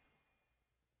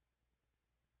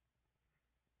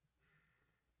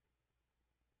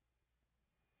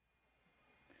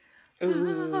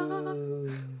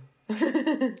 Ooh.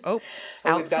 Oh,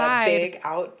 outside. We've got a big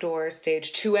outdoor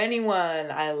stage. To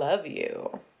Anyone, I Love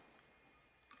You.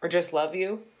 Or Just Love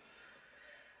You.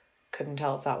 Couldn't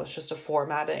tell if that was just a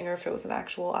formatting or if it was an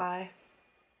actual I.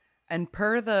 And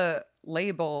per the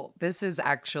label, this is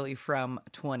actually from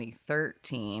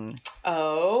 2013.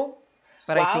 Oh.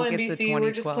 But wow, I think NBC, it's a 2012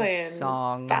 we're just playing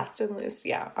song. Fast and Loose.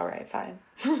 Yeah, all right, fine.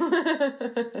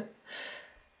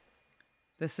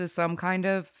 This is some kind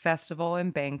of festival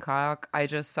in Bangkok. I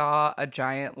just saw a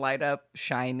giant light up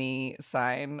shiny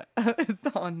sign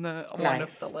on the one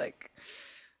of the like.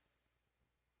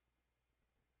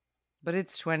 But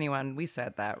it's 21. We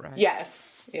said that, right?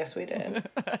 Yes. Yes, we did.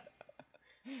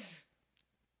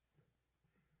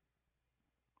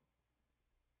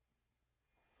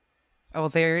 Oh,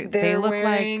 they look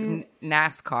like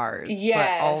NASCARs.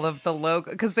 Yes. But all of the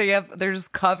logo, because they're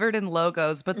just covered in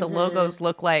logos, but the logos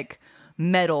look like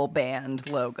metal band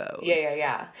logos.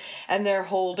 Yeah. And they're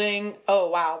holding, oh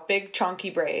wow, big chunky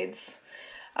braids.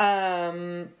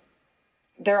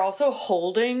 They're also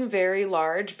holding very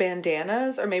large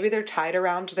bandanas, or maybe they're tied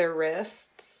around their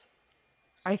wrists.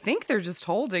 I think they're just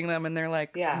holding them and they're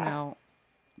like,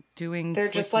 doing. They're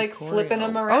just like flipping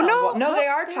them around. Oh, no, they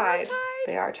are tied.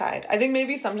 They are tied. I think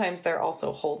maybe sometimes they're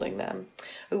also holding them.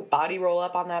 Ooh, body roll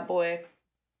up on that boy.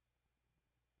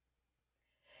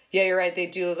 Yeah, you're right. They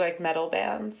do look like metal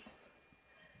bands.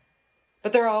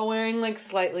 But they're all wearing like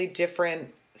slightly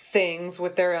different things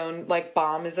with their own, like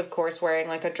Bomb is of course wearing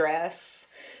like a dress.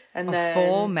 And a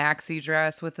full maxi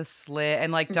dress with a slit,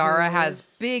 and like Dara has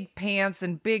big pants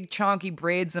and big chonky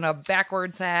braids and a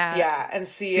backwards hat. Yeah, and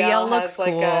CL looks has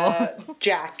like cool. A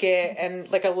jacket and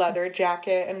like a leather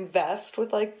jacket and vest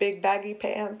with like big baggy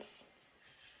pants.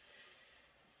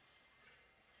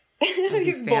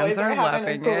 These boys are having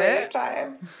a great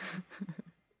time.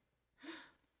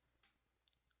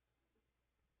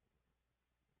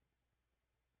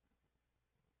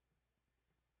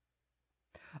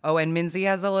 Oh, and Minzy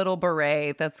has a little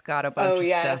beret that's got a bunch of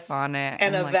stuff on it.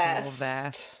 And a like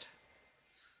vest.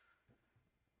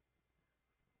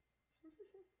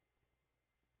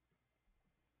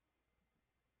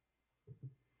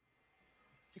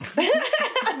 A little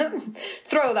vest.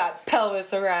 Throw that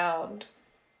pelvis around.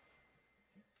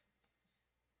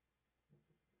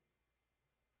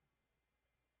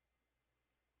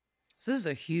 This is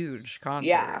a huge concert.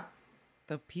 Yeah.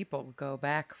 The people go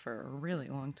back for a really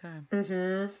long time.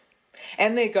 Mm-hmm.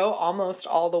 And they go almost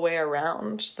all the way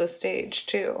around the stage,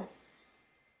 too.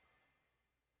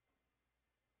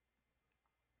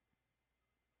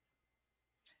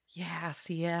 Yeah,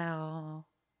 CL.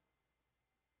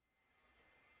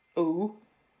 Ooh.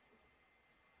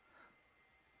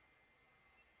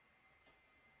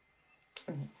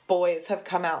 Boys have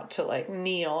come out to like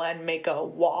kneel and make a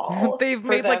wall. They've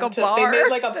made like a bar. They made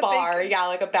like a bar, yeah,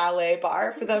 like a ballet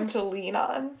bar for them to lean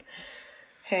on,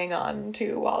 hang on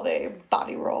to while they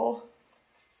body roll.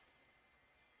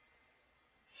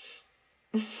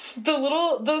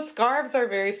 The scarves are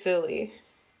very silly.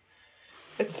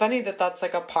 It's funny that that's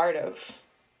like a part of.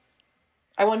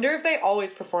 I wonder if they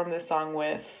always perform this song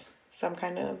with some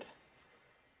kind of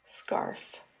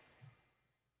scarf.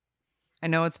 I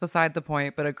know it's beside the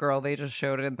point, but a girl they just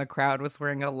showed in the crowd was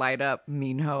wearing a light up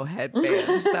Minho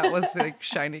headband that was like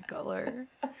shiny color.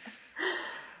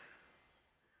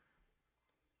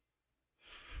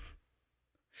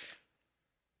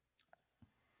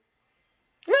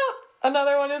 No,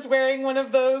 another one is wearing one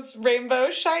of those rainbow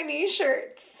shiny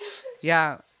shirts.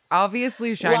 Yeah,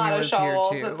 obviously Shiny was here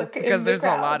too because there's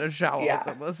a lot of shawls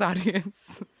in this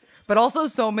audience. But also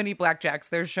so many blackjacks.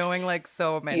 They're showing like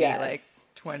so many like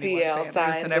 21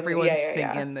 banners and everyone's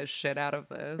singing this shit out of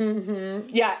this. Mm-hmm.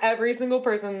 Yeah, every single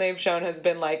person they've shown has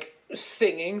been like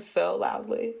singing so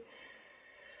loudly.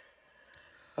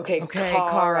 Okay,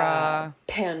 Cara.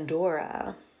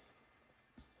 Pandora.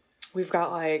 We've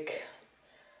got like...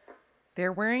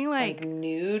 They're wearing like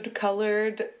nude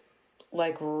colored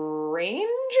like rain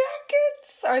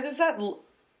jackets? Or is that...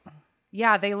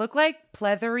 Yeah, they look like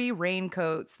pleathery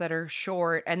raincoats that are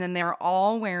short, and then they're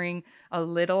all wearing a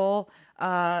little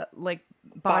like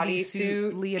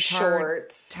bodysuit leotard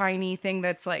shorts, tiny thing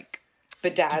that's like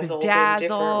bedazzled in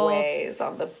different ways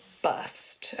on the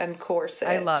bust and corset.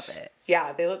 I love it.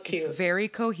 Yeah, they look cute. It's very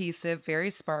cohesive,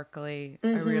 very sparkly. I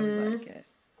really like it.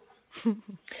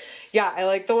 Yeah, I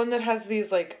like the one that has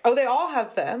these like, oh, they all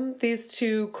have them. These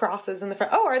two crosses in the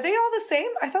front. Oh, are they all the same?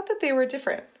 I thought that they were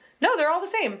different. No, they're all the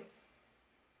same.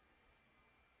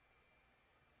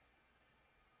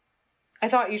 I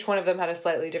thought each one of them had a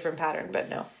slightly different pattern, but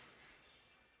no.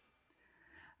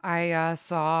 I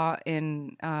saw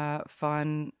in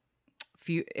fun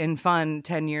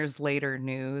 10 years later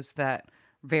news that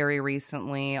very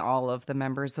recently all of the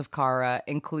members of Cara,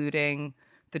 including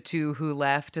the two who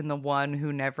left and the one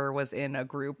who never was in a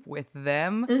group with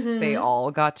them, they all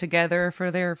got together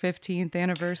for their 15th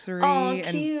anniversary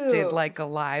and did like a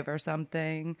live or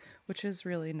something, which is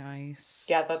really nice.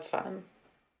 Yeah, that's fun.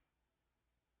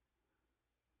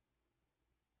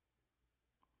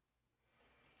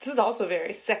 This is also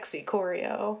very sexy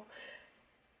choreo.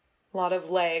 A lot of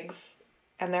legs,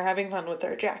 and they're having fun with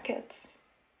their jackets.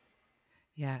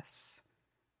 Yes.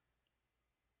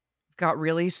 Got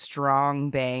really strong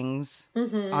bangs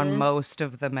on most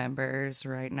of the members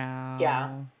right now. Yeah.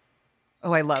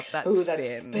 Oh, I love that spin. Ooh, that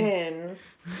spin.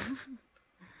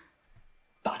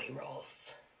 Body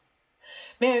rolls.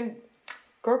 Man,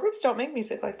 girl groups don't make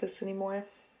music like this anymore.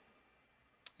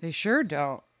 They sure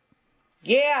don't.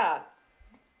 Yeah.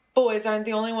 Boys aren't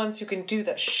the only ones who can do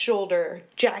the shoulder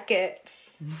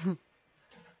jackets.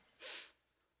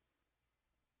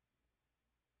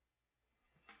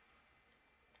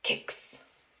 Kicks.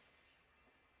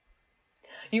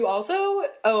 You also...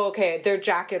 Oh, okay. Their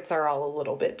jackets are all a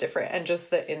little bit different. And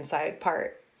just the inside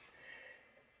part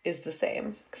is the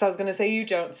same. Because I was going to say you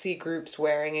don't see groups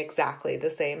wearing exactly the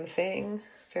same thing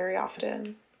very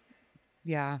often.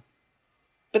 Yeah.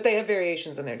 But they have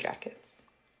variations in their jackets.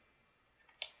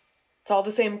 It's all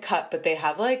the same cut, but they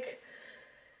have like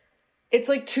It's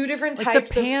like two different Like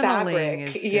types the of paneling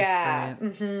fabric. is Yeah.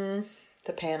 different.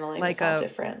 The paneling Like is all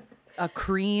different. A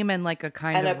cream and like a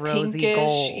kind And of a rosy pinkish,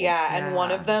 gold. yeah, and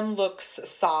one of them looks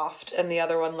soft and the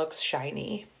other one looks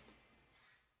shiny.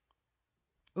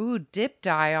 Ooh, dip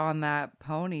dye on that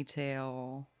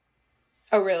ponytail.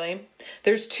 Oh, really?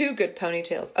 There's two good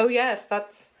ponytails. Oh, yes,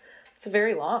 that's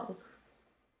very long.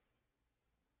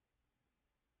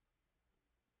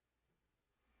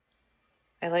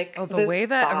 I like the way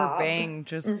that bob. her bang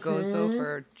just goes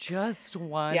over just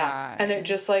one eye. And it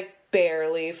just like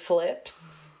barely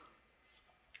flips.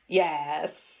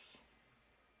 Yes.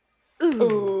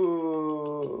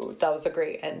 Ooh, that was a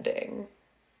great ending.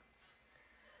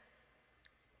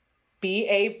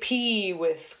 BAP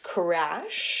with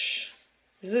Crash.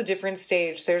 This is a different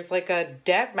stage. There's like a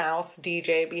deadmau5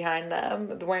 DJ behind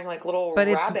them. They're wearing like little but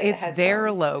rabbit it's headphones.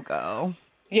 their logo.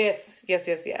 Yes.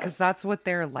 Because that's what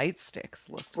their light sticks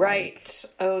looked right.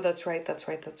 like. Oh, that's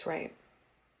right.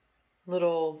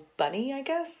 Little bunny, I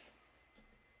guess.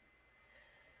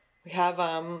 We have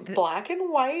black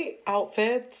and white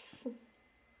outfits.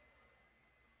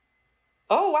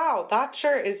 Oh, wow. That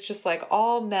shirt is just like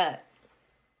all net.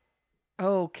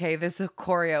 Okay, this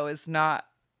choreo is not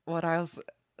what I was...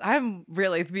 I'm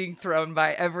really being thrown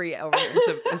by every element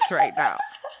of this right now.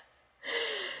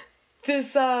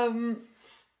 This,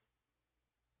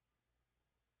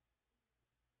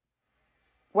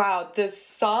 wow, this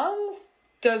song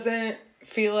doesn't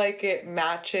feel like it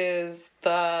matches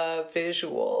the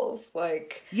visuals.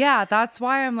 Like, yeah, that's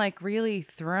why I'm like really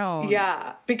thrown.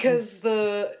 Yeah, because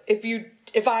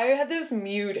if I had this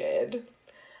muted,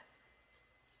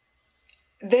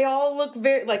 they all look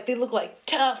they look like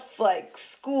tough, like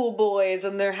schoolboys,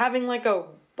 and they're having like a,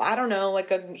 I don't know,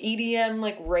 like an EDM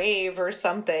like rave or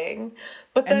something.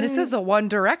 But then this is a One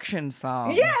Direction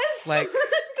song. Yes, like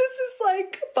this is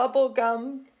like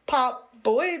bubblegum pop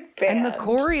boy band, and the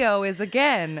choreo is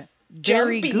again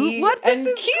very jumpy What this and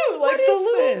is cute, what like the is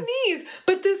little this? knees.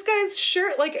 But this guy's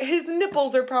shirt, like his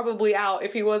nipples are probably out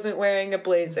if he wasn't wearing a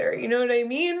blazer. You know what I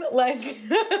mean? Like,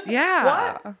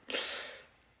 yeah. What?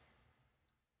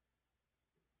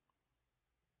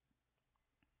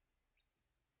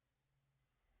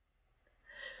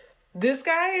 This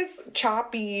guy's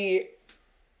choppy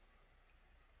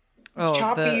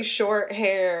short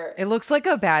hair. It looks like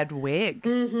a bad wig.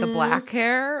 The black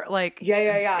hair, like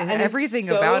yeah. And everything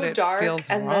so about it dark, feels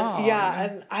and wrong. Then,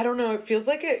 and I don't know. It feels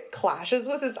like it clashes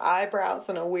with his eyebrows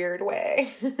in a weird way.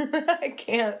 I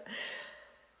can't.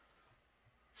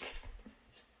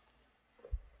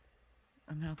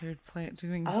 And now they're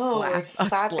doing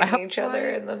slapping each other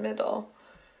in the middle.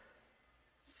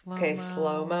 Slow-mo. Okay,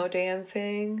 slow-mo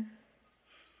dancing.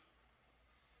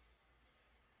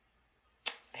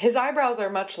 His eyebrows are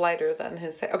much lighter than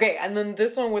his hair. Okay, and then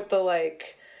this one with the,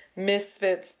 like,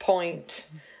 Misfits point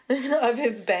of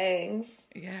his bangs.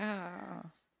 Yeah.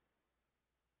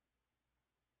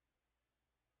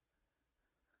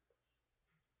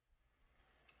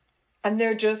 And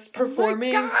they're just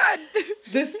performing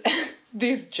this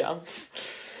these jumps.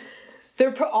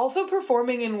 They're also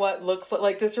performing in what looks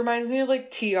like this reminds me of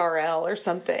like TRL or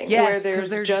something. Yes, where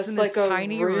there's just like a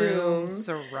tiny room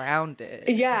surrounded.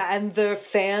 Yeah, and the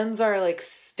fans are like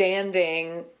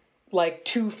standing like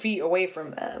 2 feet away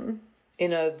from them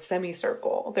in a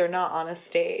semicircle. They're not on a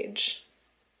stage.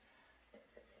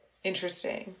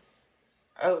 Interesting.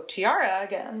 Oh, Tiara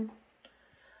again.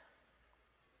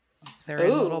 They're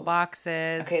in little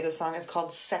boxes. Okay, the song is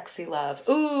called Sexy Love.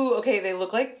 Ooh, okay, they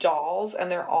look like dolls,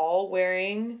 and they're all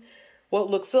wearing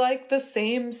what looks like the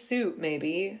same suit,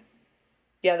 maybe.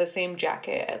 Yeah, the same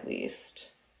jacket, at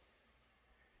least.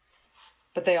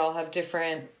 But they all have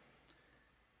different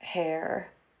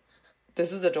hair.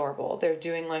 This is adorable. They're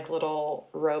doing, like, little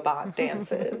robot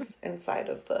dances inside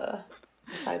the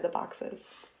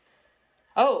boxes.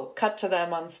 Oh, cut to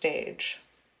them on stage.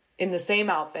 In the same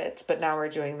outfits, but now we're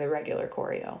doing the regular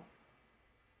choreo.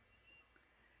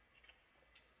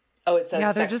 Oh, it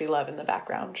says Sexy Love in the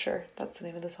background. Sure, that's the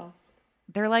name of the song.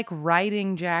 They're like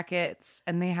riding jackets,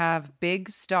 and they have big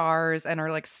stars and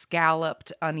are like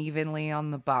scalloped unevenly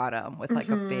on the bottom with like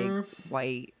a big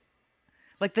white...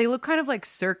 Like they look kind of like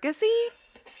circusy.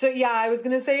 So yeah, I was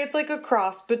going to say it's like a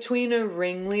cross between a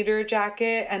ringleader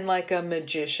jacket and like a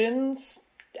magician's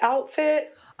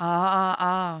outfit.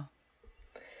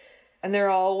 And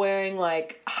they're all wearing,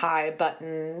 like,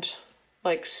 high-buttoned,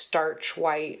 like, starch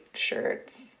white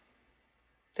shirts.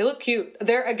 They look cute.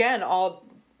 They're, again, all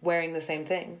wearing the same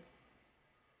thing.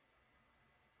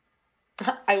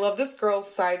 I love this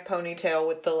girl's side ponytail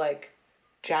with the, like,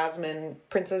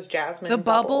 Princess Jasmine the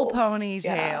bubble bubbles.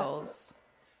 ponytails.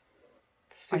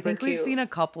 Yeah. Super I think cute. we've seen a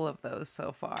couple of those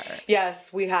so far.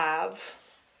 Yes, we have.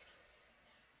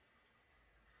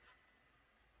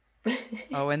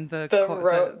 Oh, and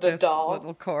The this doll.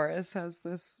 little chorus has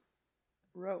this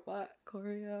robot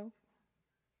choreo.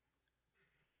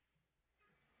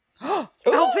 Ooh,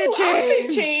 Outfit change!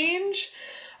 Outfit change!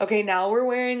 Okay, now we're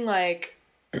wearing like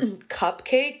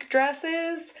cupcake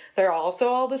dresses. They're also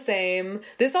all the same.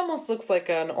 This almost looks like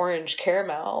an orange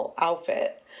caramel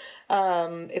outfit.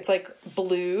 It's like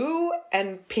blue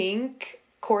and pink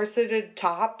corseted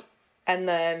top and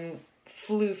then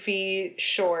floofy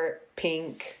short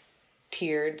pink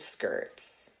tiered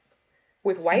skirts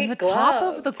with white And the gloves. top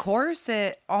of the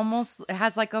corset almost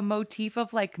has like a motif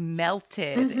of like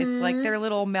melted. It's like they're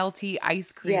little melty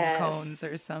ice cream cones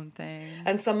or something.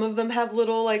 And some of them have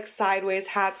little like sideways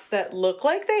hats that look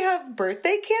like they have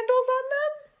birthday candles on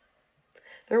them.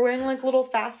 They're wearing like little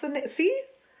See?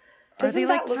 Are they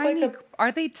like look tiny? like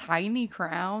Are they tiny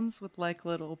crowns with like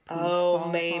little? Poof Oh,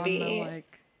 balls maybe. On the,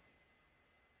 like...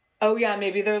 Oh yeah,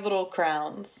 maybe they're little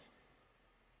crowns.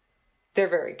 They're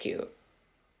very cute.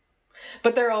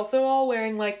 But they're also all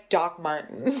wearing like Doc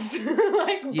Martens.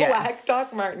 Like black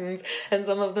Doc Martens. And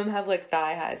some of them have like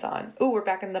thigh highs on. Ooh, we're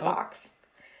back in the box.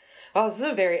 Wow, this is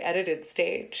a very edited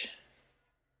stage.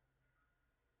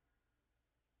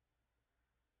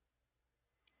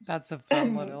 That's a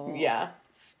fun little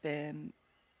spin.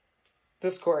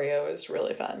 This choreo is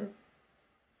really fun.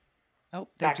 Oh,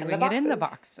 they're doing it in the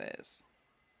boxes.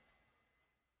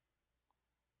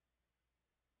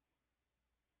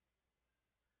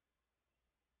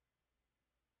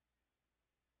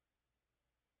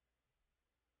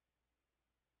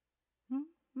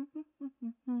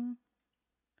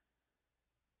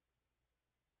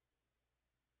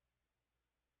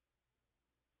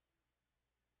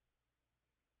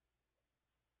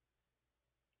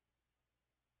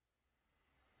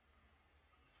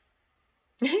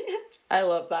 I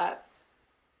love that.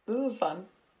 This is fun.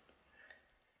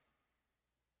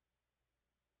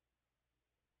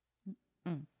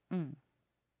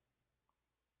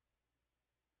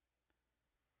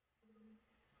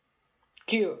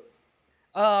 Cute.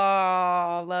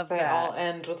 Oh, love that. They all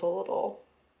end with a little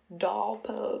doll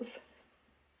pose.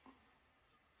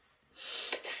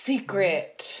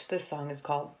 Secret. This song is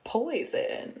called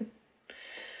Poison.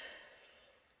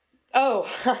 Oh,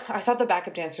 I thought the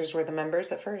backup dancers were the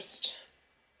members at first.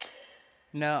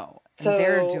 No. So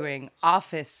they're doing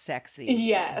office sexy.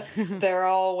 Yes. They're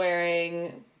all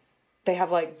wearing, they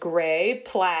have like gray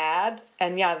plaid.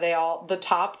 And yeah, the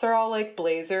tops are all like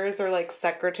blazers or like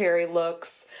secretary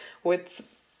looks with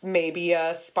maybe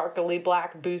a sparkly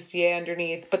black bustier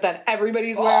underneath. But then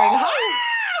everybody's wearing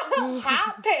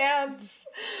hot pants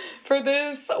for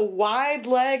this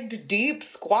wide-legged deep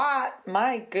squat.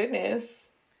 My goodness.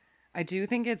 I do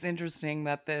think it's interesting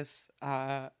that this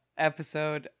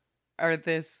episode, or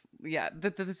this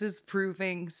is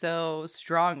proving so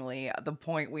strongly the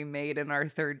point we made in our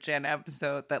third gen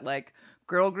episode that like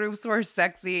girl groups were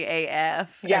sexy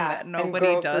AF. Yeah, and that nobody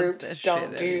and does groups this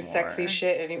don't shit do anymore. sexy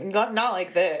shit anymore. Not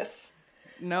like this.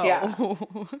 No. Yeah.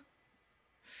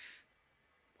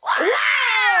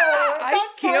 I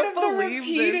can't believe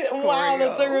this choreo. Wow,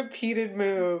 that's a repeated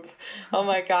move. Oh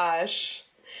my gosh.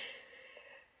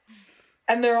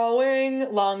 And they're all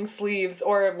wearing long sleeves,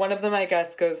 or one of them, I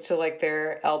guess, goes to like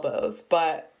their elbows,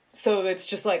 but so it's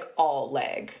just like all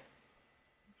leg.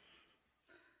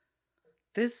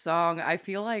 This song, I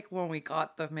feel like when we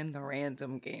got them in the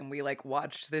random game, we like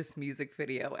watched this music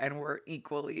video and were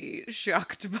equally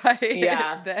shocked by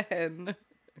it then.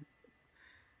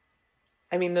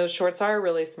 I mean, those shorts are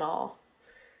really small.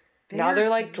 Now they're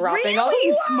like dropping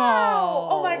really all small.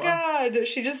 Oh my god.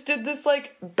 She just did this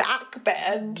like back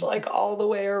bend like all the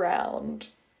way around.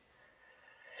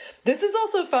 This is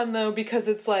also fun though because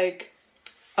it's like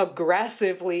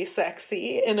aggressively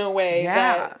sexy in a way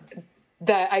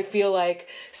that I feel like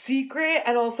Secret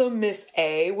and also Miss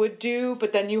A would do,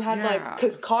 but then you had like,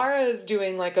 because Cara is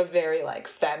doing like a very like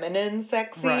feminine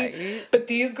sexy, right? But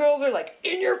these girls are like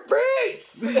in your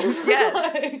face.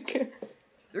 Yes. Like,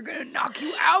 they're gonna knock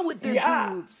you out with their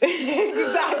boobs.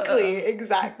 Exactly.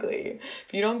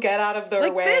 If you don't get out of their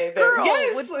like way, this girl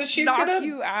would she's knock gonna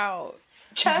you out.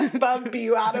 Chest bump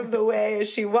you out of the way as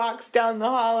she walks down the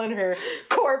hall in her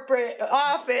corporate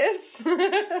office.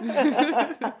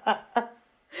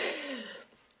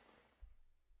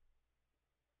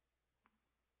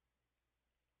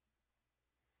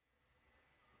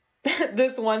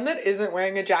 This one that isn't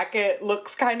wearing a jacket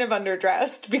looks kind of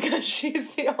underdressed because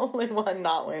she's the only one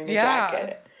not wearing a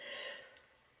jacket.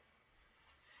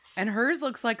 And hers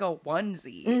looks like a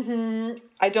onesie. Mm-hmm.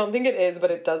 I don't think it is,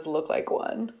 but it does look like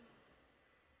one.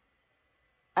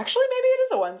 Actually, maybe it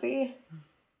is a onesie.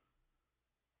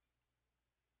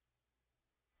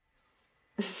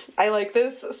 I like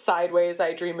this sideways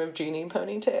I Dream of Jeannie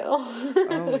ponytail.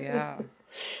 Oh, yeah.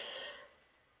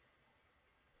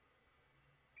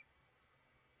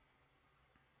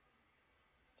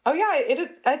 Oh, yeah,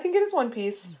 I think it is one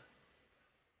piece.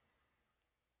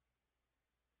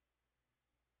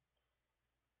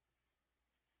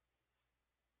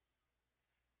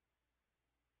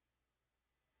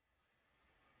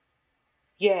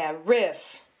 Yeah,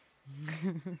 riff.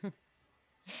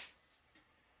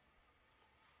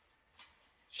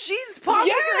 She's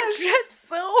popping her dress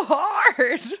so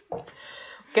hard.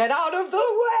 Get out of the way!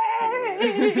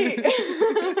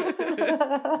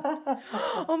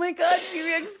 Oh my god,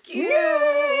 TVXQ!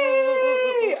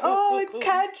 Yay! Oh, it's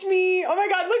Catch Me! Oh my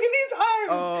god, look at these arms!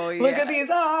 Oh, yeah. Look at these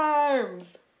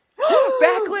arms!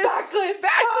 Backless!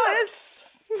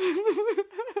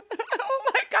 Oh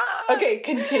my god! Okay,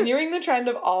 continuing the trend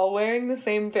of all wearing the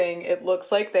same thing, it looks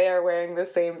like they are wearing the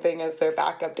same thing as their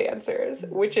backup dancers,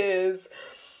 which is...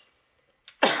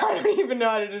 I don't even know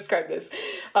how to describe this.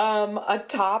 A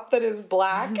top that is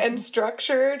black and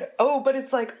structured. Oh, but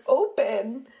it's like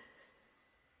open.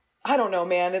 I don't know,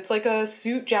 man. It's like a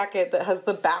suit jacket that has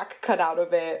the back cut out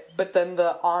of it, but then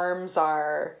the arms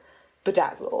are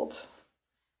bedazzled.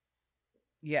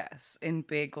 Yes, in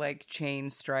big like chain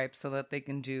stripes so that they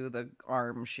can do the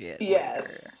arm shit. Yes.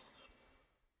 Later.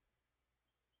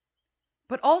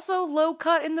 But also low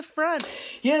cut in the front.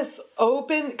 Yes,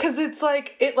 open, because it's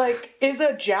like, it like is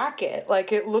a jacket.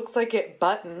 Like it looks like it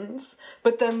buttons,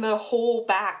 but then the whole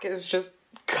back is just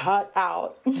cut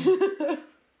out.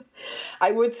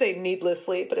 I would say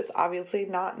needlessly, but it's obviously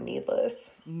not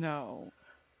needless. No.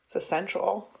 It's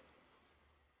essential.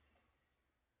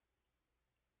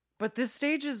 But this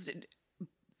stage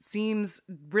seems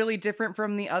really different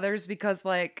from the others because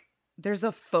like there's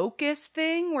a focus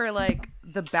thing where like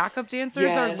the backup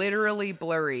dancers are literally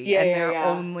blurry and they're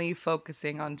only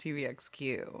focusing on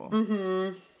TVXQ.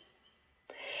 Mm-hmm.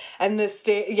 And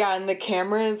and the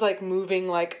camera is like moving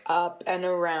like up and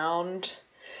around.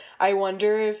 I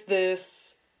wonder if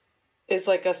this is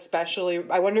like I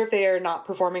wonder if they are not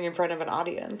performing in front of an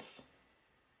audience.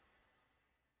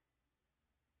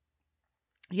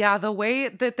 Yeah, the way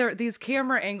that these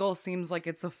camera angles seems like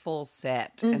it's a full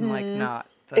set and like not.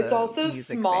 It's also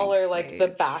smaller. Like the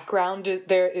background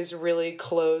is really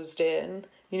closed in.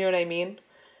 You know what I mean?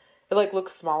 It like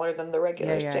looks smaller than the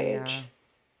regular stage. Yeah.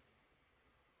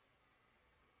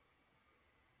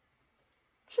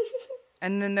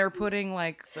 And then they're putting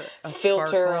like a filter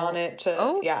sparkle on it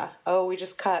to we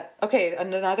just cut. Okay,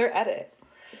 another edit.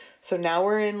 So now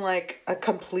we're in like a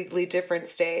completely different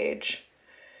stage.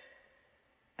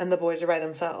 And the boys are by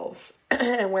themselves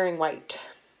and wearing white.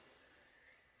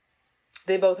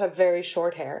 They both have very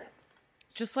short hair.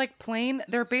 Just like plain,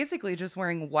 they're basically just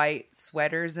wearing white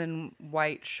sweaters and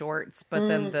white shorts, but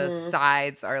then the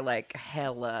sides are like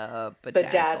hella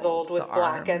bedazzled with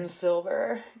black and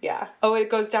silver. Yeah. Oh, it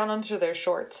goes down onto their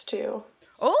shorts too.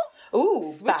 Oh, ooh,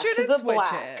 back to the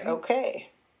black.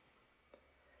 Okay.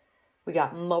 We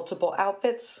got multiple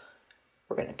outfits.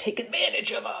 We're gonna take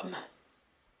advantage of them.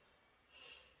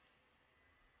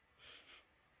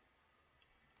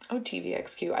 Oh,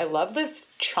 TVXQ. I love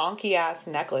this chonky ass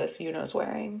necklace Yuno's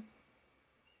wearing.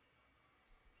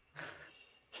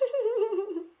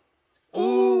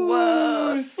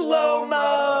 Ooh,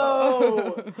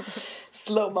 slow-mo.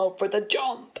 Slow-mo for the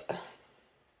jump.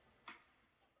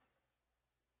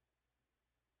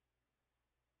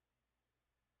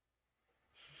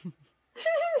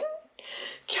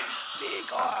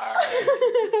 Big arms.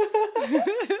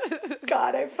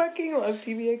 God, I fucking love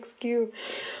TVXQ.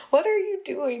 What are you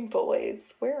doing,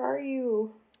 boys? Where are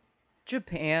you?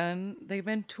 Japan. They've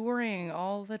been touring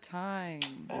all the time.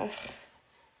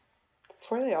 That's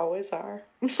where they always are.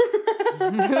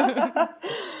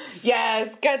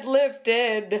 Yes, get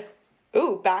lifted.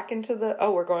 Ooh, back into the...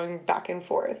 Oh, we're going back and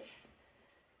forth.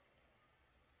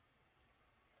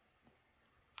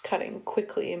 Cutting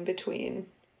quickly in between.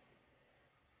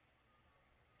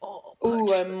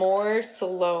 Ooh, and more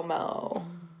slow-mo.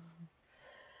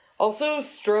 Also,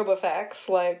 strobe effects,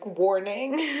 like,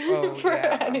 warning for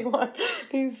anyone.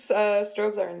 These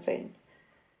strobes are insane.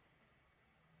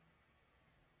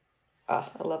 I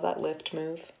love that lift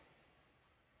move.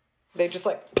 They just,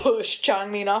 like, push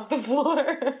Changmin off the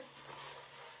floor.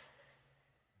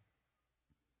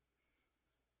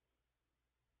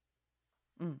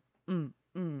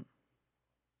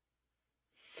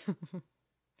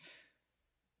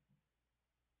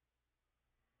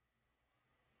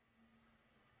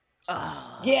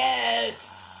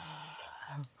 Yes!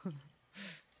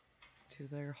 to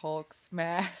their Hulk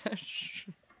smash.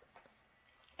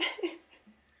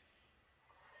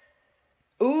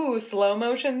 Ooh, slow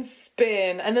motion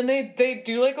spin. And then they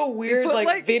do like a weird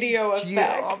like video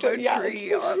effect.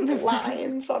 Geometry on the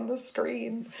lines on the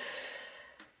screen.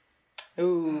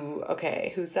 Ooh,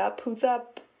 okay. Who's up? Who's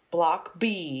up? Block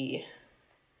B.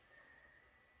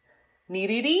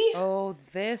 Nididi? Oh,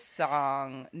 this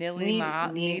song.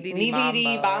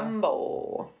 Nididi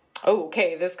Bambo. Oh,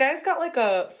 okay. This guy's got like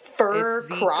a fur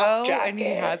crop jacket. And he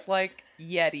has like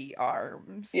Yeti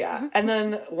arms. Yeah. And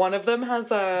then one of them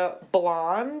has a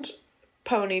blonde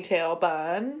ponytail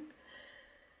bun.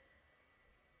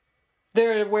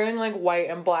 They're wearing like white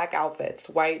and black outfits,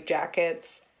 white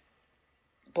jackets,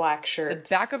 black shirts.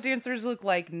 The backup dancers look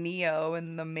like Neo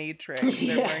in the Matrix.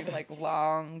 They're wearing like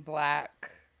long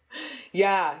black.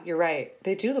 Yeah, you're right.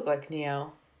 They do look like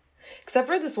Neo. Except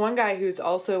for this one guy who's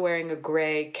also wearing a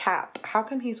gray cap. How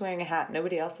come he's wearing a hat?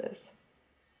 Nobody else is.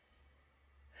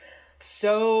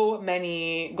 So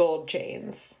many gold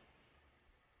chains.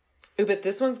 Ooh, but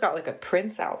this one's got like a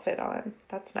Prince outfit on.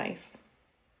 That's nice.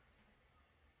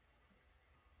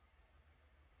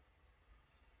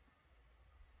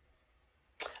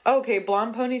 Okay,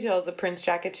 blonde ponytail is a Prince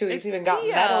jacket too. He's even got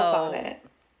medals on it.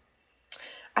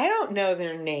 I don't know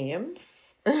their names.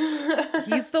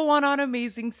 He's the one on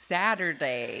Amazing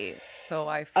Saturday, so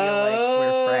I feel like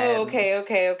we're friends.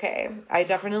 Okay. I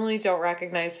definitely don't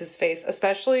recognize his face,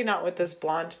 especially not with this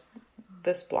blonde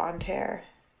hair.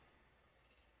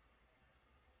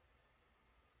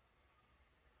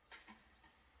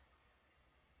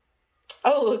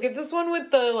 Oh, look at this one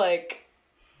with the like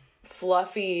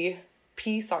fluffy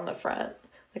piece on the front,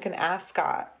 like an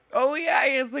ascot. Oh yeah,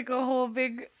 he has like a whole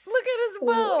big look at his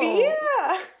bow.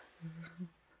 Yeah.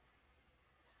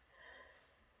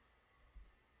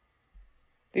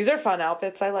 These are fun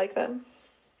outfits. I like them.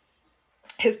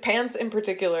 His pants in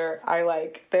particular, I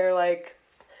like. They're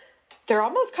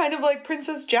almost kind of like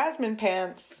Princess Jasmine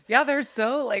pants. Yeah, they're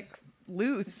so like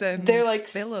loose and they're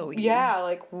like billowy. Yeah,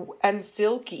 like and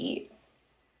silky.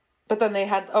 But then they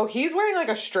had he's wearing like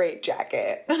a straight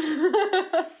jacket.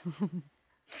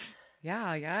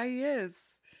 Yeah, he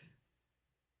is.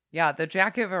 Yeah, the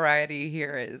jacket variety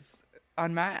here is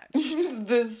unmatched.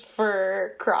 This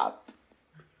fur crop.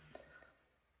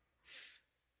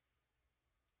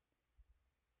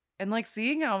 And like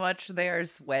seeing how much they are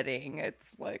sweating,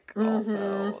 it's like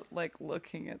also like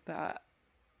looking at that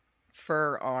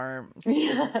fur arms.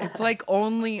 Yeah. It's like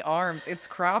only arms. It's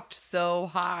cropped so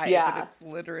high that it's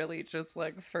literally just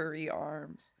like furry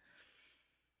arms.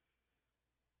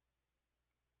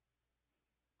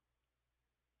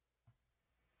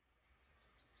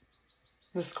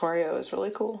 This choreo is really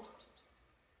cool.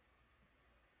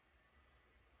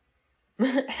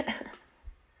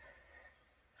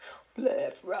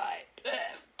 Left, right,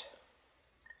 left.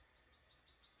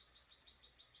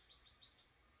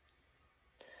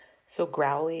 So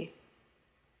growly.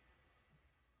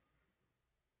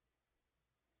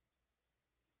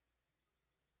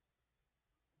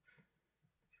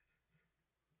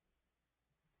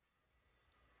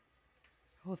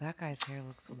 Oh, that guy's hair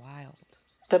looks wild.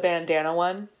 The bandana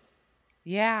one?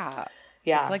 Yeah.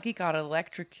 Yeah. It's like he got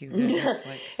electrocuted. It's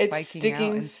like spiking it's sticking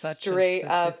out in such straight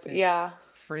a up. Yeah.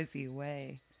 Frizzy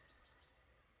way.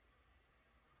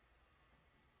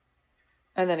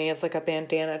 And then he has like a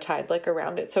bandana tied like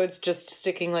around it. So it's just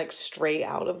sticking like straight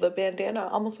out of the bandana,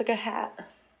 almost like a hat.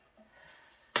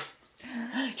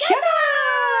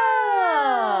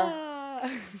 Yeah!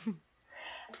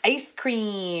 Ice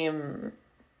cream.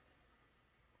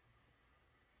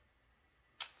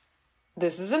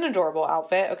 This is an adorable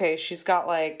outfit. Okay, she's got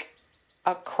like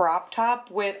a crop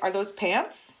top with, are those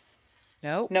pants?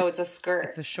 Nope. No, it's a skirt.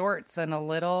 It's a shorts and a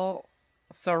little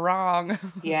sarong.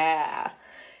 Yeah.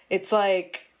 It's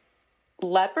like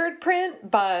leopard print,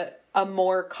 but a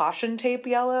more caution tape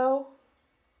yellow.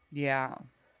 Yeah.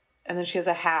 And then she has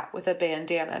a hat with a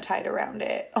bandana tied around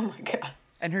it. Oh my God.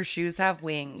 And her shoes have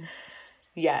wings.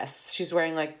 Yes. She's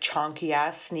wearing like chonky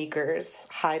ass sneakers,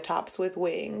 high tops with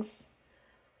wings.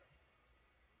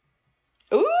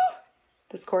 Ooh!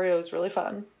 This choreo is really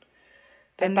fun.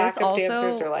 The And backup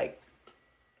dancers are like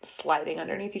sliding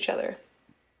underneath each other.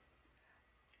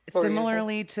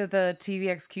 Similarly to the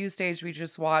TVXQ stage we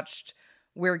just watched,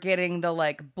 we're getting the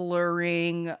like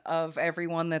blurring of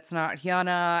everyone that's not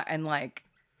Hyuna, and like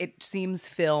it seems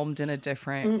filmed in a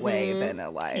different way than a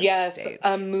live stage. Yes,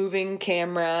 a moving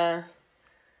camera.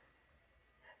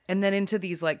 And then into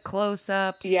these like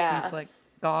close-ups, these like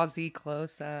gauzy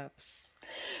close-ups.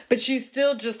 But she's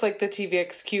still just like the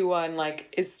TVXQ one,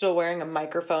 like, is still wearing a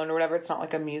microphone or whatever. It's not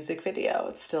like a music video.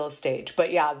 It's still a stage.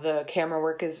 But yeah, the camera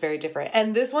work is very different.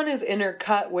 And this one is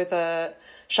intercut with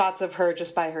shots of her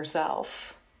just by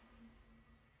herself.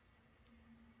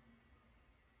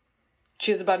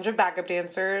 She has a bunch of backup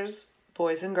dancers,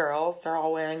 boys and girls. They're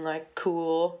all wearing like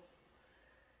cool,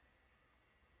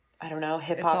 I don't know,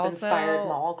 hip hop inspired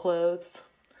mall clothes.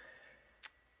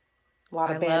 A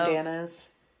lot of bandanas.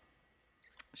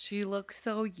 She looks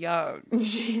so young.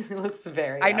 She looks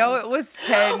very young. I know it was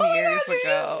 10 years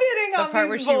ago. She's sitting on the part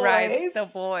where boys. she rides the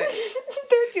boy.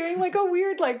 They're doing like a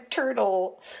weird like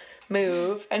turtle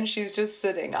move, and she's just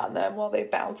sitting on them while they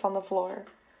bounce on the floor.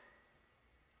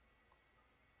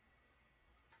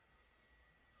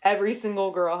 Every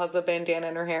single girl has a bandana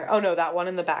in her hair. Oh no, that one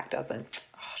in the back doesn't.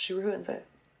 Oh, she ruins it.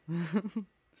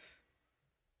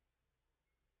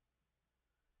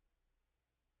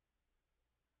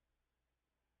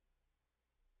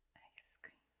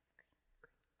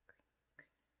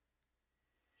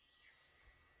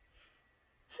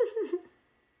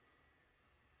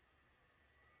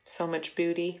 So much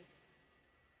booty.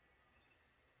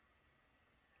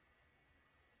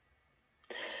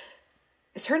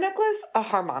 Is her necklace a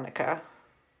harmonica?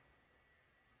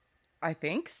 I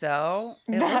think so.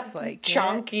 It looks like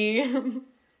chunky.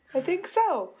 I think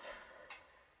so.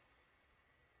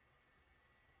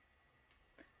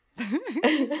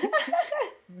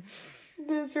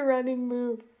 This running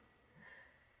move.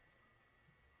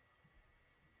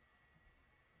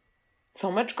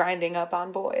 So much grinding up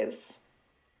on boys.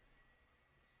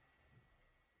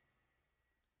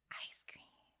 Ice cream.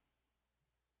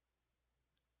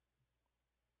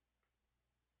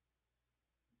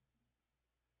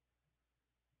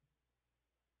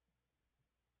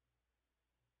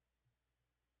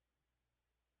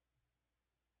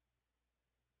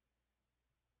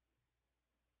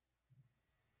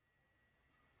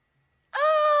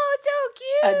 Oh, so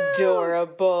cute.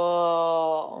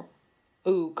 Adorable.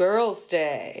 Ooh, Girls'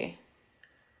 Day.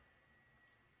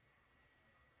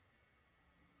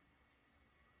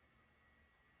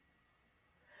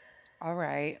 All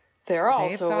right. They're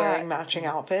also wearing matching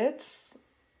outfits.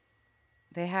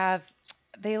 They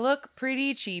look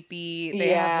pretty cheapy.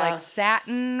 They have like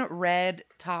satin red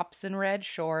tops and red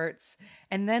shorts,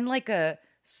 and then like a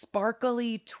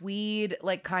sparkly tweed,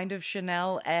 like kind of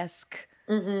Chanel-esque.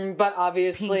 But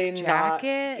obviously pink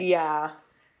jacket. Yeah.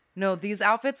 No, these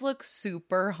outfits look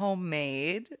super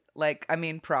homemade. Like, I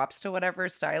mean, props to whatever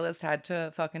stylist had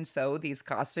to fucking sew these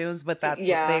costumes, but that's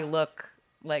what they look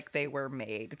like they were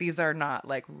made. These are not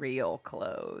like real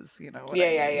clothes, you know what I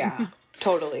mean? Yeah.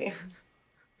 Totally.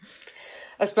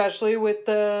 Especially with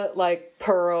the like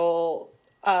pearl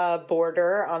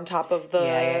border on top of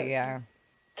the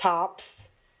tops.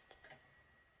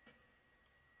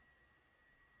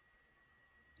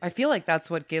 I feel like that's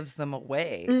what gives them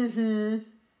away.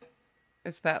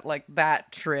 It's that like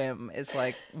that trim is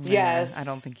like, yes, I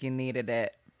don't think you needed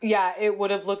it. Yeah, it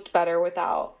would have looked better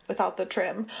without the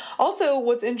trim. Also,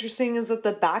 what's interesting is that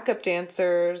the backup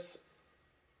dancers,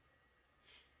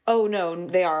 oh no,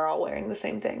 they are all wearing the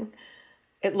same thing.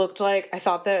 It looked like, I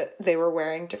thought that they were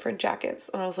wearing different jackets.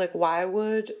 And I was like, why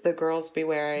would the girls be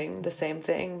wearing the same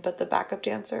thing, but the backup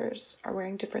dancers are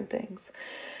wearing different things?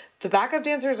 The backup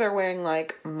dancers are wearing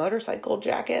like motorcycle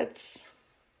jackets.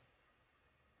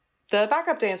 The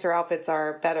backup dancer outfits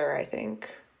are better, I think.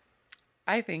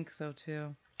 I think so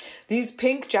too. These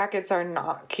pink jackets are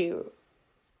not cute.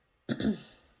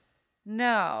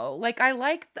 No, like I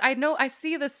know I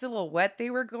see the silhouette they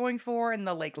were going for and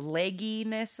the like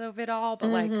legginess of it all, but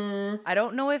like I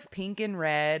don't know if pink and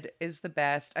red is the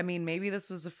best. I mean, maybe this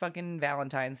was a fucking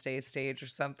Valentine's Day stage or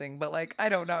something, but like I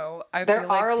don't know. There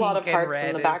are a lot of hearts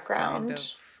in the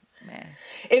background. Meh.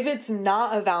 If it's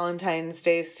not a Valentine's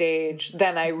Day stage,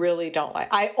 then I really don't like.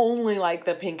 I only like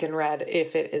the pink and red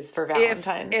if it is for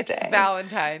Valentine's Day. It's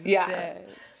Valentine's Day.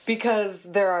 Because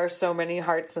there are so many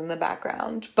hearts in the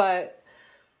background. But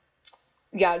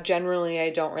yeah, generally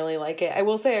I don't really like it. I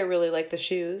will say I really like the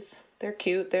shoes. They're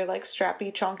cute. They're like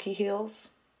strappy, chonky heels.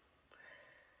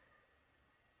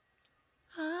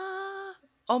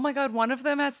 Oh my god, one of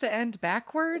them has to end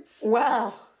backwards?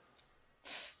 Wow.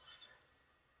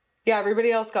 Yeah,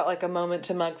 everybody else got like a moment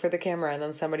to mug for the camera, and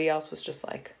then somebody else was just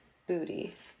like,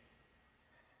 booty.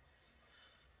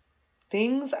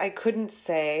 Things I Couldn't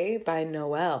Say by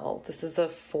Noelle. This is a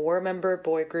 4-member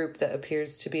boy group that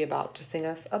appears to be about to sing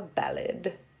us a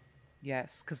ballad.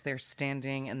 Yes, because they're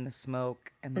standing in the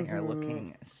smoke and they are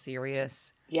looking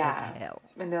serious as hell.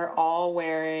 And they're all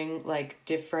wearing like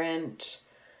different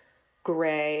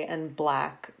gray and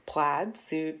black plaid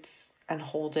suits and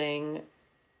holding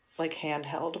like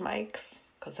handheld mics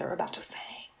because they're about to sing.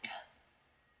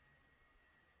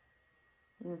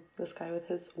 This guy with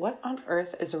his, what on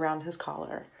earth is around his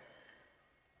collar?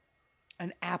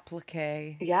 An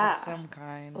applique. Yeah. Of some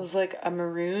kind. It was like a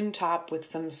maroon top with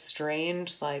some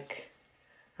strange, like,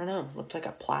 I don't know, looked like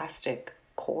a plastic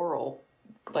coral,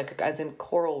 like as in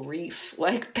coral reef,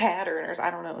 like pattern or I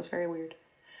don't know. It was very weird. It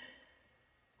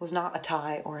was not a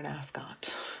tie or an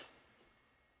ascot.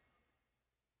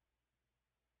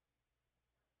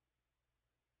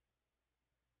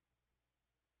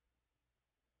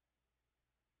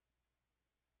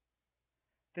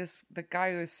 The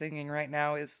guy who's singing right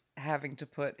now is having to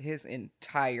put his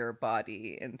entire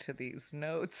body into these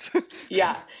notes.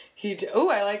 Yeah, oh,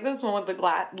 I like this one with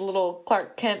the little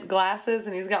Clark Kent glasses,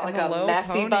 and he's got like a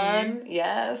messy pony. bun.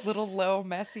 Yes, Little low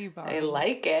messy bun. I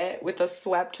like it with a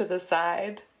swept to the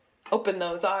side. Open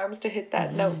those arms to hit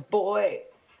that note, boy.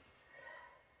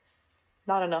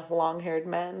 Not enough long-haired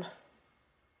men.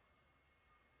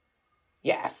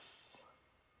 Yes.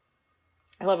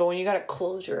 I love it when you gotta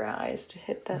close your eyes to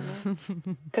hit that note.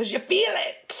 Because you feel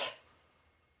it.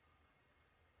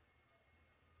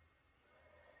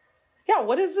 Yeah,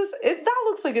 what is this? That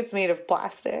looks like it's made of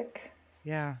plastic.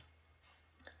 Yeah.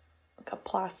 Like a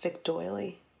plastic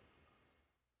doily.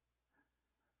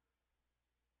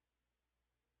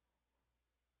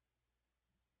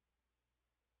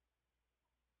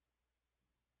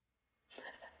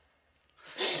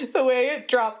 The way it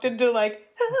dropped into like...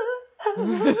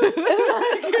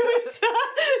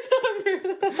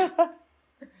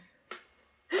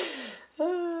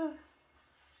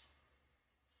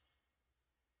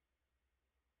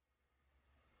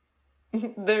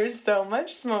 There's so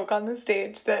much smoke on the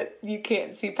stage that you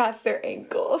can't see past their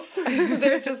ankles.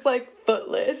 They're just like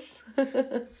footless.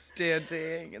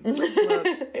 Standing in the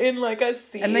smoke. In like a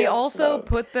sea. And they of also smoke.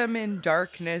 put them in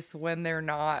darkness when they're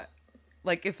not,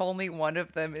 like if only one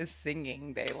of them is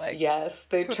singing, they like... Yes,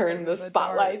 they put turn them the in the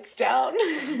spotlights down.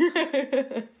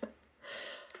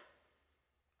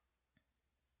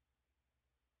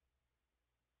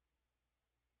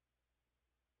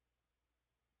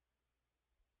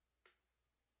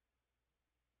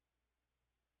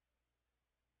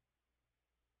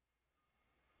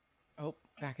 Oh,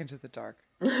 back into the dark.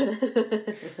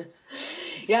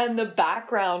 Yeah, and the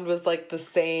background was like the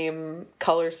same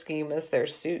color scheme as their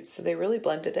suits, so they really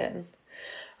blended in.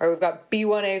 All right, we've got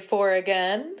B1A4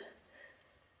 again.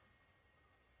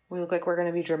 We look like we're going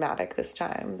to be dramatic this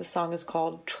time. The song is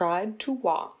called Tried to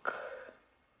Walk.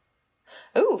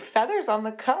 Ooh, feathers on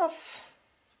the cuff.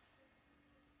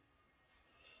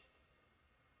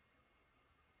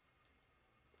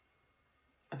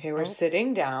 Okay, we're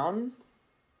sitting down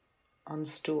on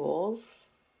stools.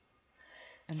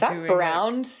 Is that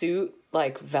brown suit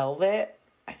like velvet?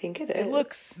 I think it is. It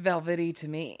looks velvety to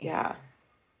me. Yeah.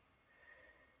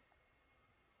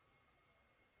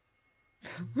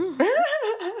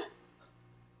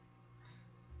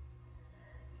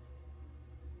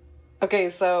 Okay,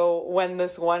 so when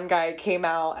this one guy came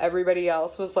out, everybody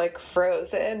else was like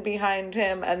frozen behind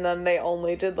him, and then they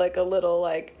only did like a little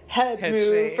like head move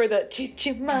shake for the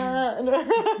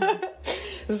chichiman.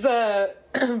 It's a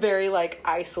very like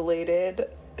isolated,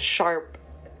 sharp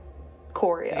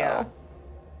choreo. Yeah.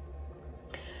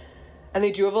 And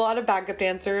they do have a lot of backup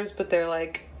dancers, but they're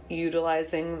like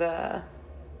utilizing the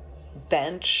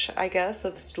bench, I guess,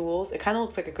 of stools. It kind of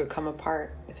looks like it could come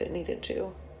apart if it needed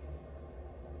to.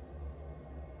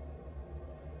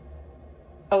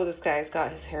 Oh, this guy's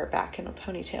got his hair back in a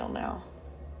ponytail now.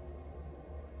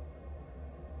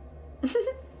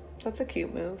 That's a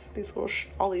cute move. These little,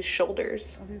 all these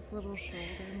shoulders. All these little shoulder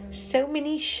moves. So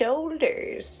many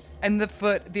shoulders. And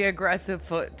the aggressive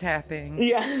foot tapping.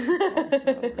 Yeah.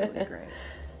 Also really great.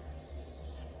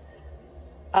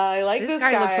 I like this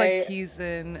guy. Looks like he's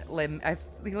in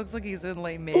he looks like he's in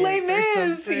Les Mis. Les or Mis,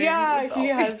 something, yeah. He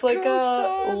has like a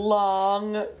on.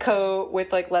 long coat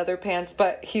with like leather pants,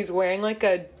 but he's wearing like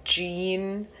a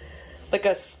jean, like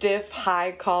a stiff,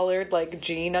 high-collared like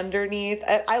jean underneath.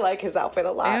 I like his outfit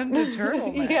a lot. And a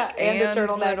turtleneck. Yeah, and a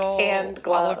turtleneck and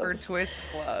gloves. Oliver Twist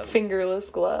gloves. Fingerless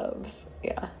gloves.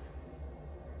 Yeah.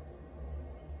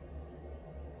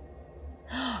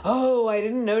 Oh, I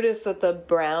didn't notice that the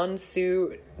brown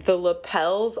suit, the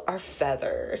lapels are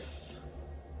feathers.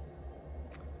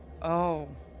 Oh.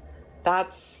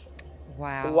 That's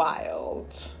wow.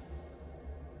 wild.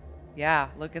 Yeah,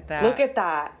 look at that. Look at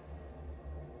that.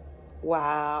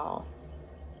 Wow.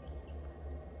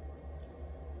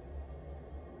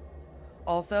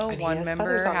 Also, And he one has member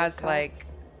feathers on his has like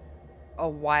cuffs. a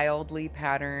wildly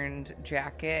patterned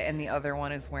jacket and the other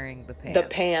one is wearing the pants. The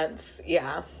pants,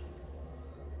 yeah.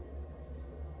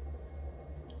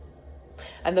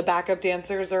 And the backup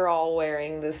dancers are all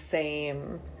wearing the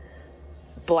same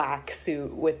black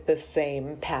suit with the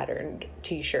same patterned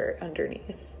t-shirt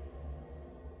underneath.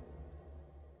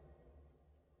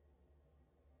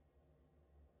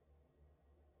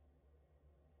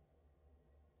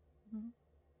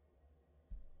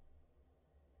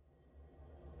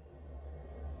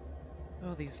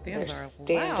 Oh, these They're fans are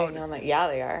standing loud. on that. Yeah,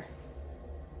 they are.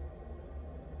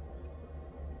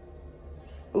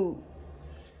 Ooh.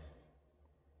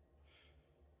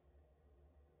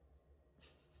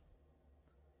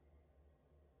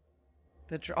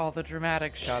 All the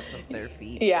dramatic shots of their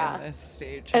feet Yeah. on this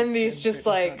stage. And these just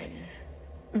like,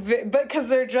 but because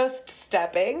they're just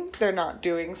stepping, they're not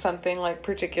doing something like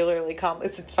particularly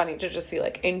it's funny to just see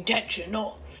like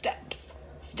intentional steps.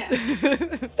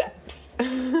 Steps.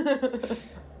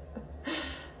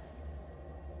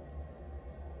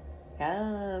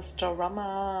 Yes,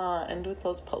 drama. End with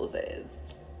those poses.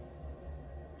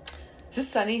 Is this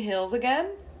Sunny Hills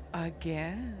again?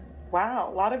 Again.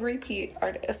 Wow, a lot of repeat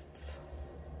artists.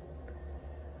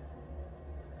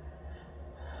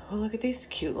 Oh, look at these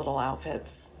cute little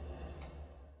outfits.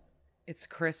 It's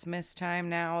Christmas time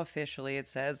now. Officially, it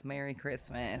says Merry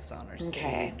Christmas on our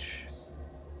stage.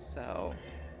 So,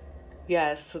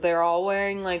 yes, so they're all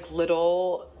wearing like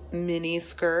little mini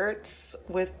skirts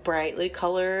with brightly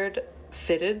colored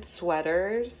fitted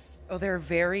sweaters. oh, they're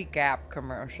very Gap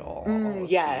commercial.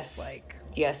 Yes. Like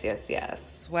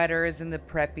Yes. sweaters and the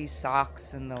preppy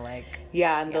socks and the like.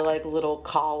 Yeah, and the like little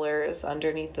collars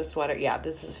underneath the sweater. Yeah,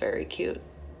 this is very cute.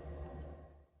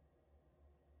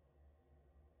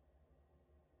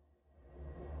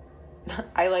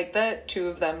 I like that two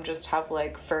of them just have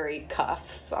like furry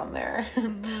cuffs on there.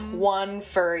 One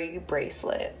furry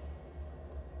bracelet.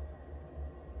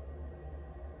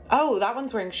 Oh, that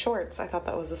one's wearing shorts. I thought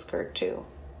that was a skirt too.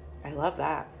 I love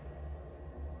that.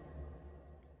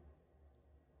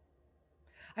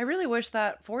 I really wish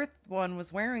that fourth one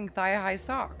was wearing thigh-high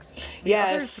socks. The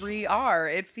Yes. other three are.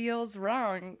 It feels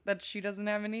wrong that she doesn't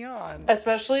have any on.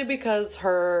 Especially because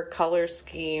her color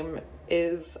scheme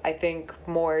is, I think,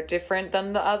 more different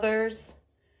than the others.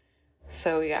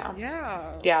 So, yeah.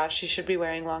 Yeah. Yeah, she should be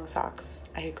wearing long socks.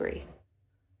 I agree.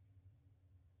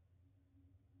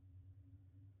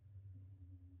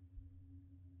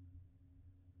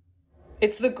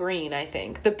 It's the green, I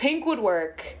think. The pink would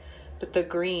work, but the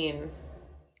green...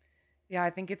 Yeah, I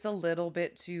think it's a little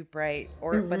bit too bright.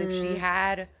 But if she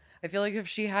had, I feel like if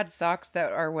she had socks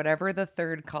that are whatever the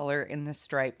third color in the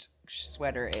striped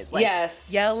sweater is, like Yes.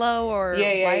 yellow or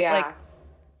white, yeah. like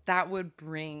that would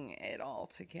bring it all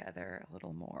together a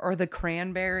little more. Or the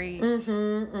cranberry.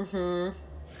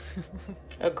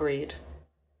 Agreed.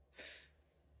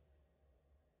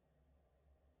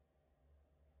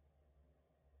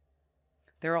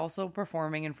 They're also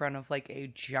performing in front of like a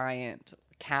giant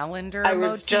calendar I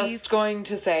was motif. just going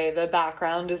to say the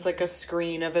background is like a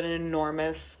screen of an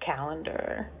enormous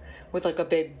calendar with like a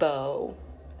big bow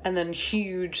and then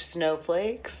huge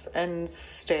snowflakes and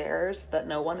stairs that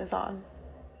no one is on.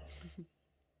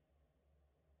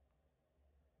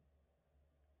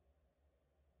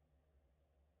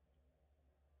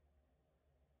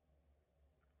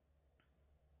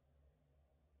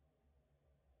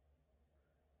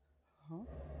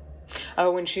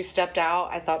 Oh, when she stepped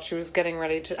out, I thought she was getting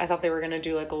ready to... I thought they were going to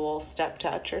do like a little step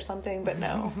touch or something, but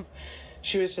no.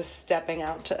 She was just stepping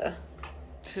out to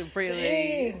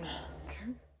really sing.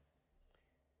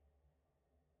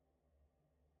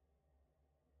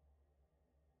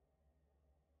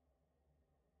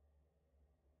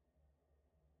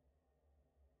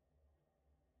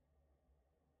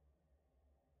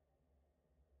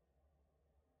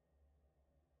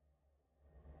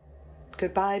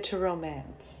 Goodbye to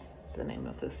Romance is the name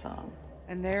of this song.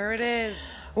 And there it is.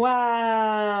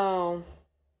 Wow.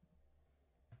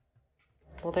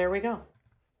 Well, there we go.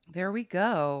 There we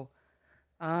go.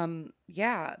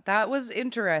 Yeah, that was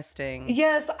interesting.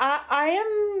 Yes, I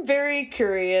am very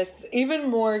curious, even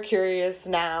more curious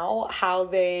now, how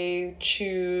they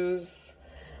choose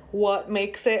what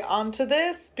makes it onto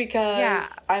this,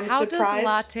 because I'm how surprised. Does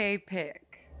Latte pick?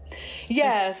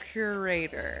 Yes. This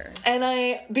curator.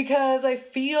 And because I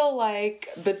feel like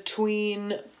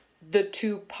between the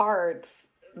two parts,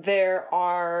 there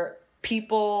are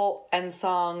people and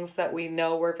songs that we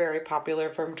know were very popular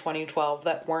from 2012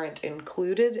 that weren't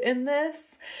included in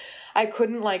this. I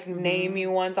couldn't name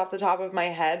you ones off the top of my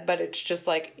head, but it's just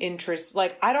interest.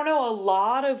 I don't know, a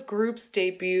lot of groups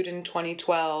debuted in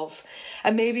 2012,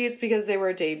 and maybe it's because they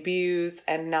were debuts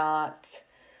and not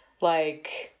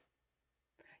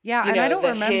yeah, and I don't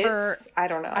remember. Hits. I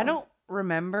don't know. I don't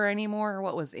remember anymore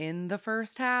what was in the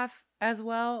first half as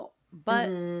well.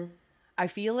 But I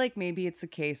feel like maybe it's a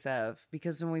case of,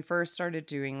 because when we first started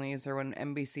doing these, or when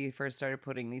NBC first started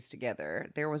putting these together,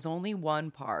 there was only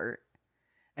one part.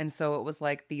 And so it was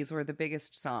like these were the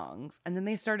biggest songs. And then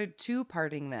they started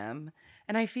two-parting them.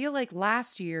 And I feel like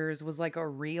last year's was like a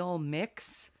real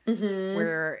mix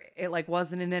where it like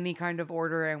wasn't in any kind of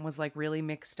order and was like really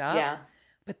mixed up. Yeah.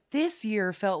 But this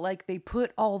year felt like they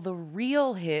put all the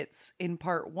real hits in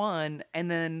part one, and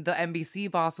then the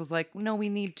NBC boss was like, no, we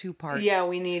need two parts. Yeah,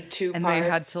 we need two and parts. they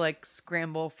had to like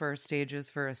scramble for stages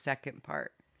for a second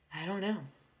part. I don't know.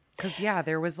 Because, yeah,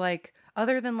 there was like,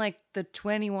 other than like the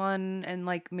 21 and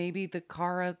like maybe the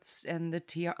Carats and the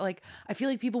TR, like I feel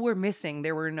like people were missing.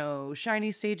 There were no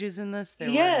shiny stages in this. There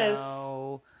were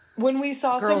no... When we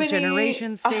saw Girls' so many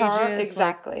Generation stages,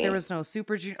 exactly. Like, there was no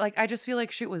Super Like, I just feel like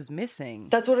shit was missing.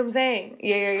 That's what I'm saying.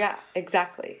 Yeah,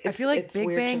 exactly. I feel like Big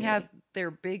Bang had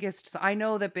their biggest. I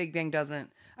know that Big Bang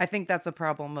doesn't. I think that's a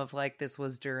problem of like this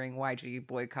was during YG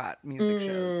boycott music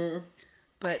shows.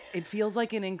 But it feels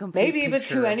like an incomplete. Maybe, but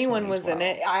To Anyone was in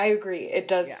it. I agree. It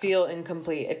does feel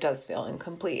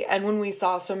incomplete. And when we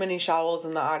saw so many showels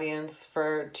in the audience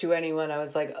for To Anyone, I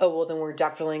was like, oh, well, then we're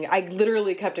definitely... I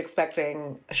literally kept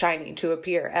expecting Shiny to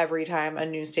appear every time a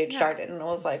new stage started. And I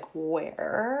was like,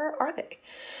 where are they?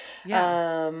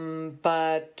 Yeah.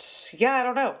 But yeah, I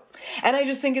don't know. And I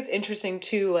just think it's interesting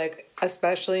too, like,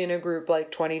 especially in a group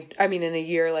like in a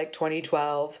year like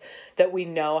 2012, that we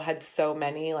know had so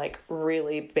many like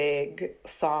really big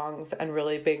songs and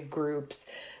really big groups,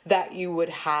 that you would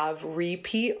have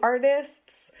repeat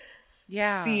artists.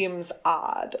 Yeah. Seems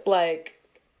odd. Like,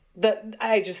 that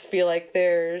I just feel like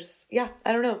there's, I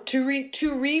don't know,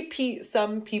 to repeat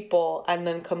some people and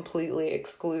then completely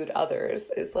exclude others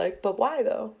is like, but why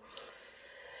though?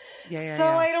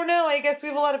 I don't know. I guess we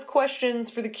have a lot of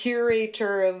questions for the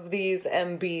curator of these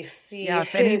NBC. Yeah,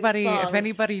 if anybody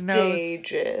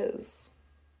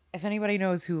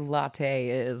knows who Latte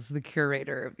is, the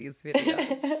curator of these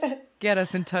videos, get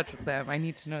us in touch with them. I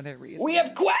need to know their reason. We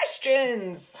have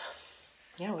questions.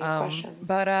 Yeah, we have questions.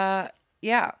 But I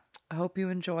hope you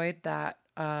enjoyed that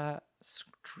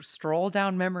stroll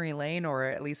down memory lane, or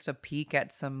at least a peek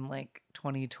at some like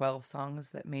 2012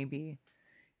 songs that maybe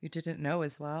you didn't know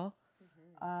as well.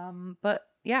 But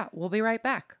yeah, we'll be right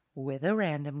back with a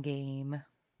random game.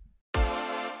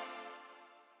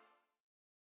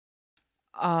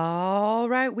 All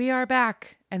right, we are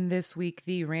back. And this week,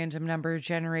 the random number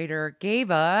generator gave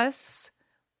us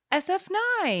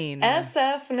SF9.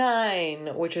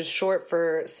 SF9, which is short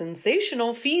for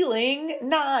Sensational Feeling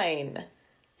 9.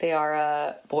 They are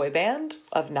a boy band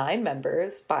of 9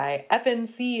 members by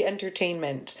FNC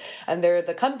Entertainment, and they're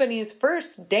the company's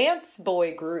first dance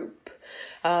boy group.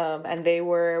 And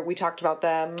we talked about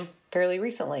them fairly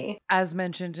recently. As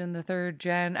mentioned in the 3rd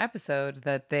Gen episode,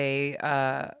 that they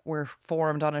were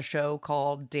formed on a show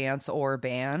called Dance or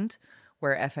Band,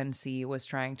 where FNC was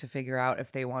trying to figure out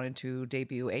if they wanted to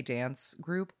debut a dance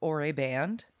group or a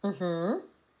band.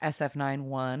 SF9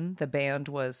 won. The band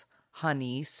was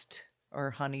Honeast, or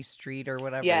Honey Street, or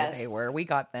whatever they were. We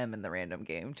got them in the random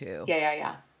game too.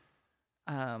 Yeah.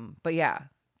 But yeah,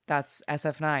 that's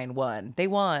SF9 won. They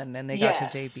won, and they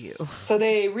got to debut. So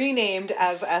they renamed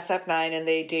as SF9, and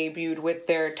they debuted with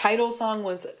their title song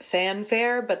was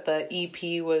Fanfare, but the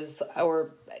EP was,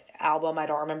 or album, I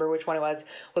don't remember which one it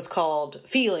was called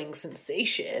Feeling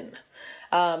Sensation.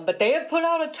 But they have put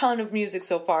out a ton of music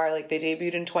so far. Like, they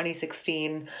debuted in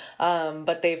 2016,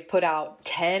 but they've put out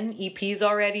 10 EPs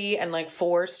already and like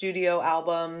 4 studio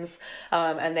albums.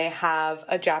 And they have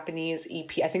a Japanese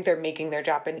EP. I think they're making their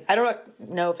Japanese. I don't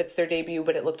know if it's their debut,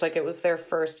 but it looked like it was their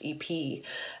first EP.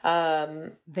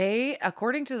 They,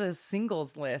 according to the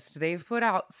singles list, they've put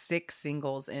out 6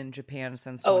 singles in Japan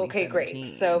since 2017. Okay, great.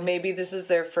 So maybe this is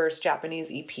their first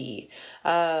Japanese EP.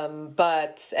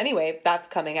 But anyway, that's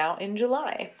coming out in July.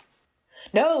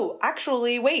 No,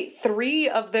 actually, wait. 3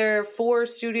 of their 4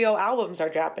 studio albums are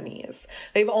Japanese.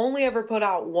 They've only ever put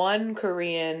out 1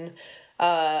 Korean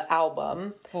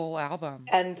album. Full album.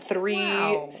 And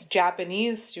 3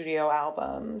 Japanese studio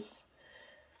albums.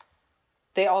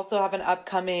 They also have an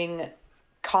upcoming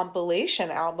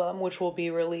compilation album, which will be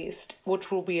released,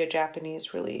 which will be a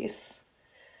Japanese release.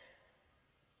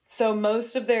 So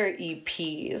most of their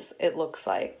EPs, it looks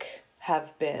like,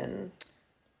 have been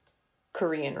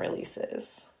Korean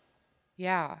releases.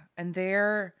 Yeah, and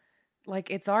they're like,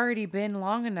 it's already been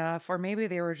long enough, or maybe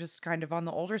they were just kind of on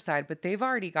the older side, but they've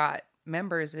already got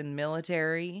members in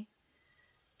military.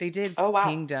 They did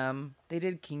Kingdom. They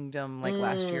did Kingdom like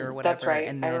last year or whatever. That's right.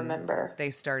 And I then remember.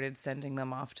 They started sending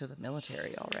them off to the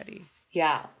military already.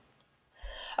 Yeah.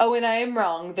 Oh, and I am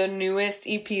wrong. The newest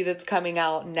EP that's coming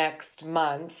out next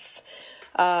month,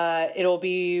 it'll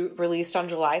be released on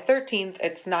July 13th.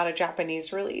 It's not a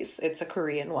Japanese release. It's a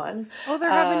Korean one. Oh, they're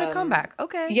having a comeback.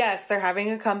 Okay. Yes, they're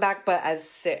having a comeback, but as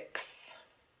 6.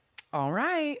 All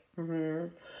right.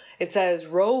 It says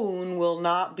Rowoon will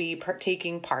not be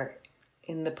taking part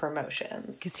in the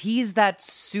promotions. Because he's that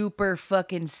super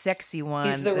fucking sexy one.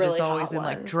 He's the that really is always hot in one.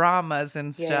 like dramas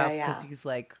and stuff. yeah. Because he's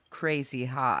like crazy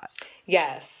hot.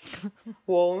 Yes.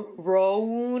 Well,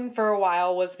 Rowoon for a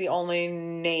while was the only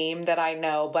name that I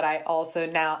know, but I also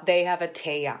now they have a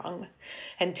Taeyang.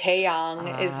 And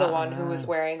Taeyang is the one who was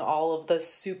wearing all of the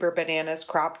super bananas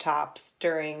crop tops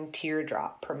during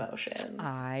Teardrop promotions.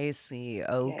 I see.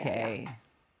 Okay.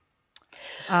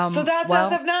 So that's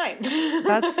well,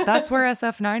 SF9. that's where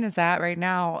SF9 is at right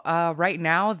now. Right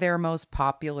now, their most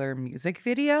popular music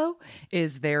video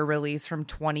is their release from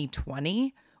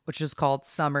 2020, which is called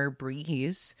Summer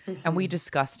Breeze. And we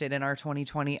discussed it in our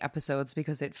 2020 episodes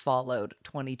because it followed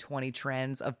 2020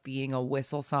 trends of being a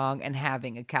whistle song and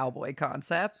having a cowboy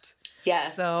concept.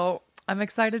 Yes. So I'm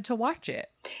excited to watch it.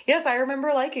 Yes, I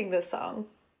remember liking this song.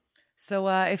 So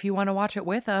if you want to watch it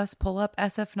with us, pull up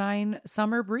SF9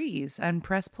 Summer Breeze and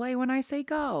press play when I say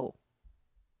go.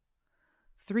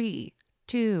 3,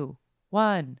 2,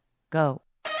 1, go.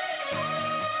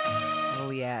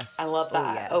 Oh, yes. I love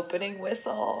that yes. opening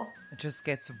whistle. It just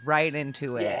gets right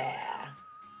into it. Yeah.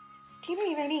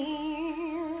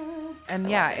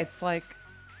 And yeah, it's like,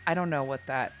 I don't know what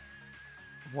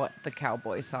the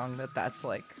cowboy song that's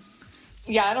like.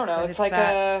 Yeah, I don't know. But It's like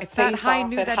a it's that face high off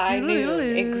noon, at that high noon.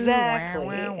 doo-doo-doo. Exactly.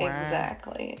 Wah, wah, wah.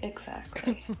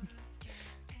 Exactly.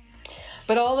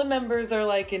 But all the members are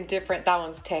like in different. That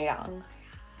one's Taeyang.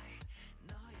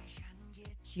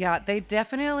 Yeah, they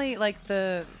definitely like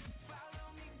the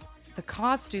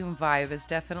costume vibe is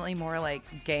definitely more like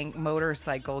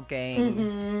motorcycle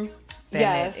gang than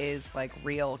Yes. it is like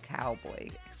real cowboys.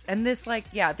 And this like,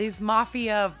 yeah, these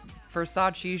mafia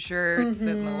Versace shirts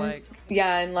and the like.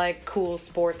 Yeah, and like cool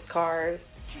sports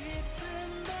cars.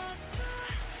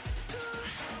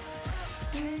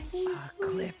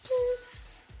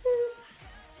 Clips.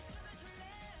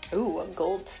 Ooh, a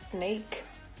gold snake.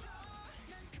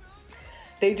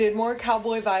 They did more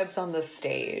cowboy vibes on the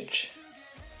stage.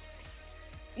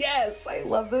 Yes, I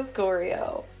love this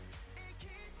choreo.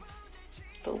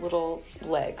 The little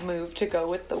leg move to go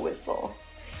with the whistle.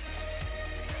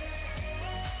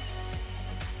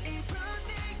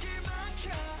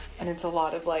 And it's a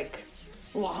lot of like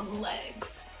long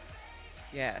legs.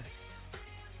 Yes.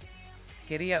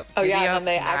 Giddy up. Oh giddy yeah, up, and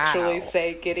then they actually wow.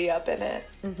 say giddy up in it.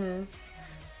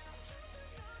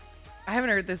 I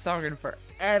haven't heard this song in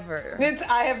forever.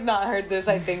 I have not heard this,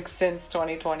 I think, since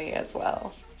 2020 as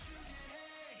well.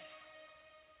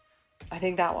 I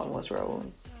think that one was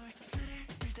Rowoon.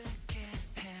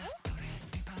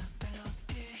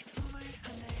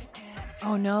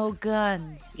 Oh no,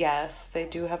 guns. Yes, they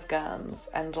do have guns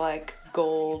and like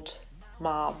gold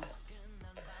mob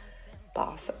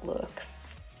boss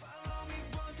looks.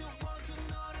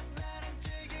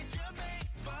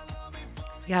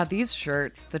 Yeah, these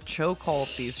shirts, the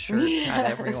chokehold these shirts had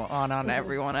everyone on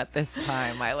everyone at this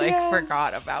time. I like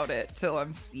forgot about it till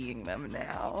I'm seeing them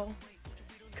now.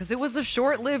 Cause it was a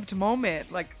short-lived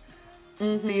moment. Like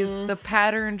the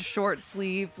patterned short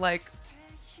sleeve, like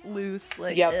loose,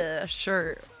 like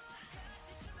shirt.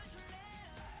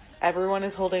 Everyone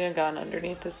is holding a gun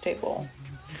underneath this table.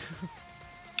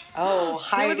 Oh,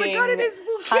 hiding, was a gun in his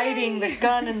bouquet. hiding the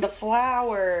gun in the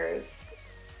flowers.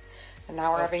 And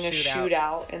now we're having a shootout.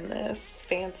 shootout in this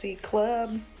fancy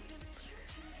club.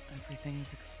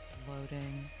 Everything's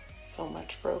exploding. So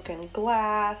much broken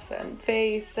glass and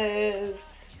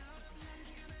faces.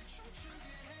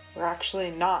 We're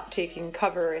actually not taking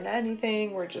cover in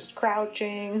anything. We're just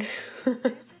crouching.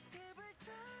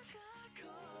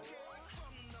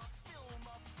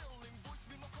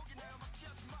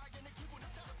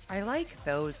 I like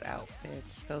those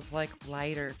outfits, those like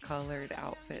lighter colored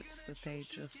outfits that they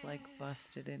just like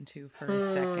busted into for a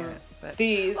second. But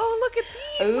These. oh, look at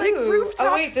these like Ooh. rooftop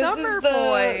Oh wait, summer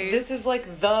boys. This is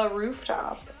like the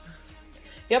rooftop.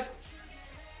 Yep.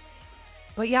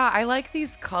 But yeah, I like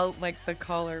these like the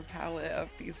color palette of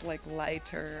these like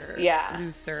lighter,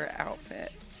 looser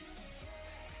outfits.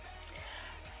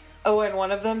 Oh, and one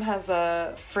of them has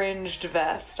a fringed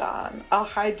vest on.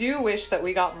 Oh, I do wish that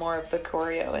we got more of the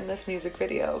choreo in this music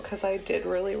video because I did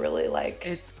really, really like.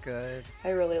 It's good.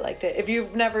 I really liked it. If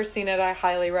you've never seen it, I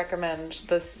highly recommend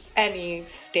any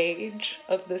stage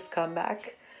of this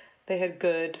comeback. They had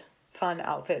good, fun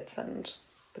outfits, and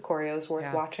the choreo is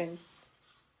worth watching.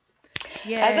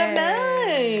 Yay. as of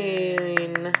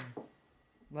 9.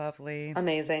 Lovely.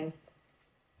 Amazing.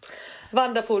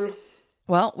 Wonderful.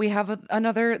 Well, we have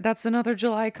another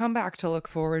July comeback to look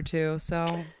forward to. So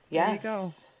there you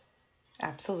go.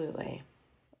 Absolutely.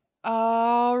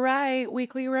 All right.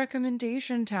 Weekly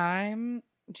recommendation time.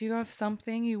 Do you have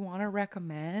something you want to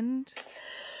recommend?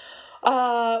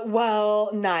 Well,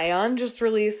 Nayeon just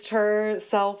released her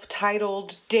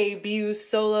self-titled debut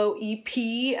solo EP,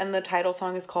 and the title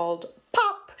song is called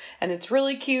Pop, and it's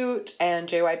really cute, and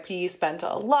JYP spent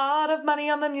a lot of money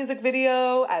on the music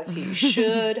video, as he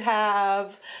should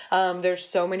have. There's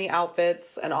so many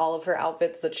outfits, and all of her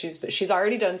outfits that she's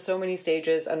already done so many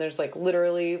stages, and there's like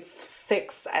literally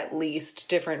 6 at least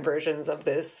different versions of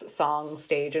this song,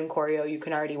 stage, and choreo you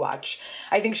can already watch.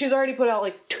 I think she's already put out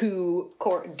like 2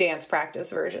 dance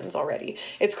practice versions already.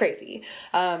 It's crazy.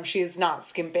 She's not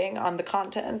skimping on the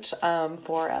content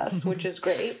for us, which is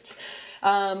great.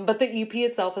 But the EP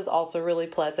itself is also really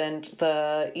pleasant.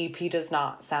 The EP does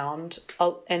not sound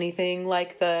anything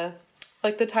like the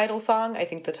title song. I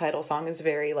think the title song is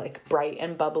very like bright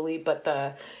and bubbly, but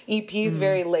the EP is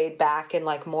very laid back and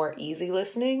like more easy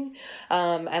listening.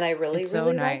 And I really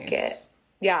like it.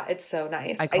 Yeah, it's so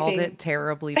nice. I called it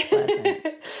terribly pleasant.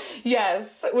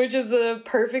 Yes, which is a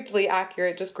perfectly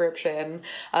accurate description.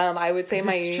 I would say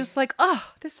it's just like, oh,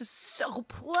 this is so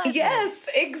pleasant. Yes,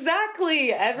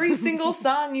 exactly. Every single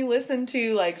song you listen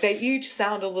to, like they each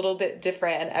sound a little bit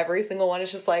different, and every single one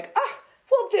is just like,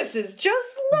 well, this is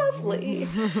just lovely.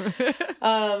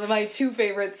 My 2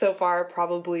 favorites so far are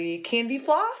probably Candy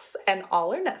Floss and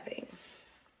All or Nothing.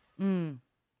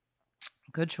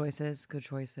 Good choices. Good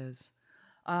choices.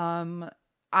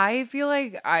 I feel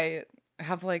like I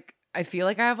have a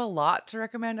lot to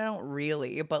recommend. I don't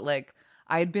really, but like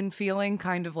I'd been feeling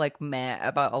kind of like meh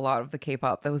about a lot of the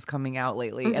K-pop that was coming out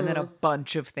lately. And then a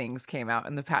bunch of things came out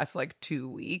in the past like 2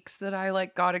 weeks that I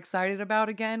like got excited about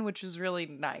again, which is really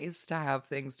nice to have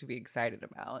things to be excited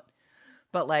about.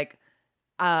 But like,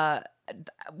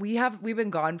 we've been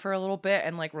gone for a little bit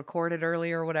and like recorded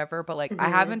earlier or whatever, but like I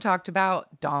haven't talked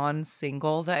about Dawn's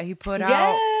single that he put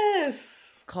out. Yes.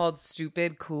 Called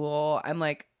Stupid Cool.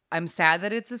 I'm sad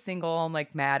that it's a single. I'm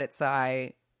like mad at Psy.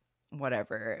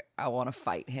 Whatever. I want to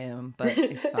fight him, but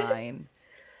it's fine.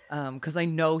 Because I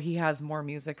know he has more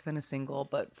music than a single,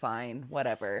 but fine,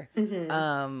 whatever.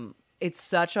 It's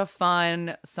such a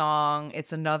fun song.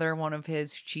 It's another one of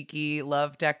his cheeky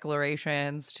love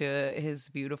declarations to his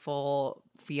beautiful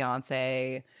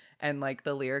fiance. And like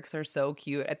the lyrics are so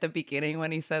cute at the beginning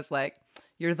when he says like,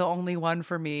 "You're the only one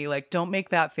for me. Like, don't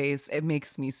make that face. It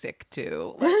makes me sick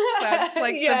too." Like, that's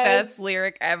like the best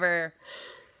lyric ever.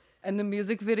 And the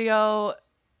music video,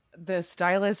 the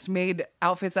stylist made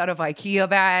outfits out of IKEA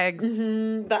bags.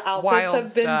 The outfits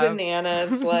have been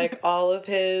bananas. Like all of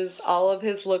his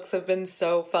looks have been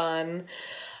so fun.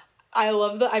 I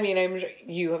love I'm sure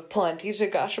you have plenty to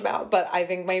gush about, but I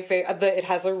think my favorite, it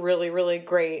has a really, really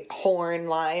great horn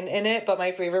line in it, but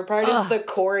my favorite part is the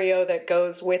choreo that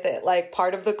goes with it. Like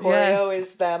part of the choreo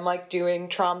is them like doing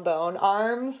trombone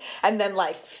arms and then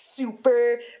like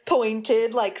super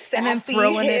pointed, like sassy and then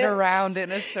throwing hips. It around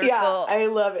in a circle. Yeah, I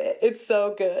love it. It's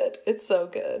so good. It's so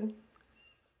good.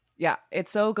 Yeah,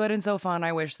 it's so good and so fun.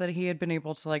 I wish that he had been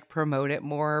able to like promote it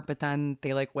more, but then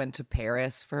they like went to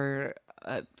Paris for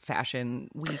fashion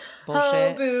week bullshit.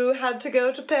 Oh, Boo had to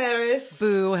go to Paris.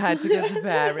 But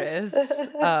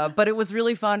it was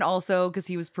really fun also because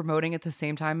he was promoting at the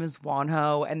same time as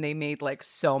Wonho, and they made like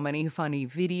so many funny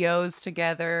videos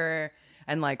together.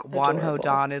 And like Wonho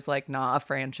Dawn is like not a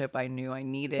friendship I knew I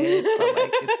needed, but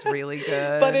like it's really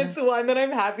good. But it's one that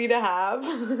I'm happy to have.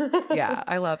 Yeah,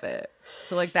 I love it.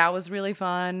 So like that was really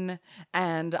fun.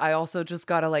 And I also just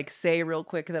gotta like say real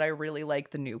quick that I really like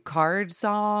the new Card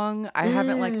song. I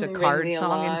haven't liked a Card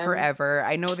song in forever.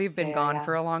 I know they've been gone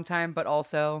for a long time, but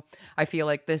also I feel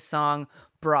like this song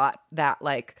brought that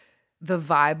like the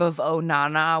vibe of Oh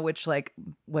Nana, which like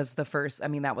was the first, I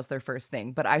mean that was their first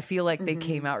thing, but I feel like they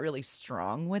came out really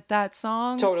strong with that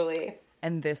song. Totally.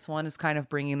 And this one is kind of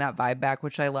bringing that vibe back,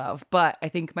 which I love. But I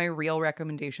think my real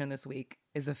recommendation this week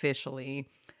is officially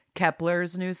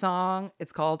Kepler's new song.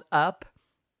 It's called Up.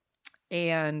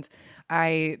 And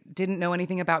I didn't know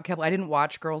anything about Kepler. I didn't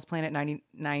watch Girls Planet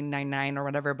 9999 or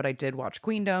whatever, but I did watch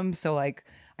Queendom. So like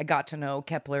I got to know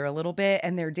Kepler a little bit.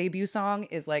 And their debut song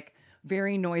is like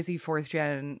very noisy 4th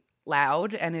gen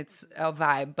loud. And it's a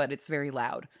vibe, but it's very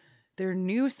loud. Their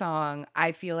new song,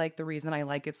 I feel like the reason I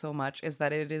like it so much is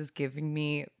that it is giving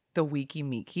me the Wiki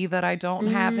Miki that I don't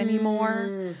have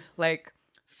anymore. Like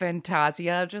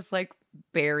Fantasia just like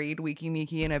buried Wiki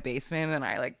Miki in a basement and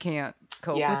I like can't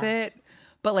cope with it.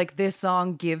 But like this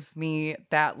song gives me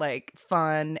that like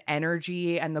fun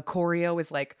energy, and the choreo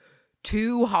is like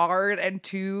too hard and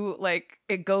too like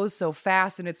it goes so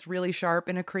fast and it's really sharp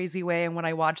in a crazy way. And when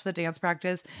I watch the dance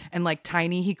practice, and like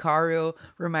Tiny Hikaru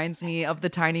reminds me of the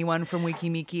tiny one from Wiki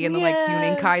Miki, and then like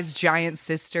Hyunin Kai's giant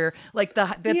sister, like they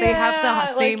have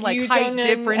the same like height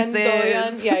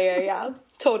differences. Yeah.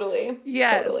 Totally.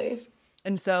 Yes. Totally.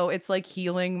 And so it's like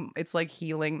healing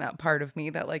that part of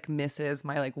me that like misses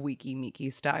my like Wiki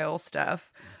Miki style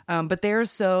stuff. But they're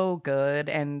so good,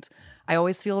 and I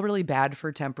always feel really bad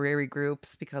for temporary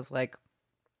groups because like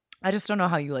I just don't know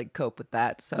how you like cope with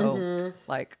that. So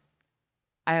like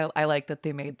I like that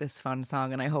they made this fun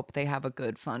song, and I hope they have a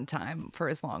good fun time for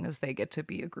as long as they get to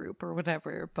be a group or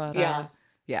whatever. But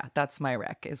yeah, that's my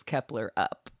rec is Kep1er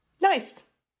Up. Nice.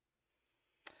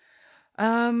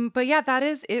 But yeah, that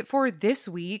is it for this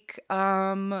week.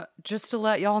 Just to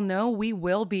let y'all know, we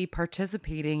will be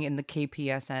participating in the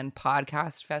KPSN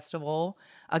Podcast Festival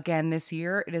again this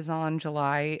year. It is on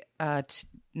July 9th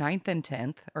and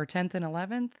 10th, or 10th and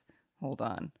 11th. Hold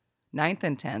on. 9th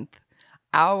and 10th.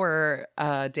 Our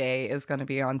day is going to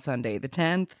be on Sunday the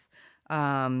 10th.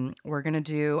 I think we're going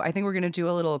to do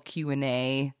a little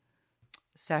Q&A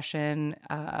session.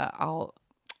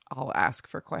 I'll ask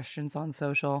for questions on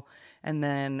social, and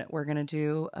then we're going to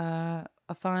do a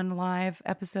fun live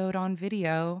episode on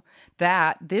video.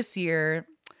 That this year,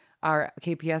 our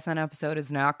KPSN episode is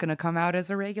not going to come out as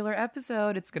a regular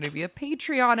episode. It's going to be a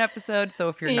Patreon episode. So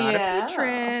if you're not a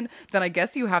patron, then I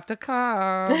guess you have to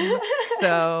come.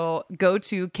 So go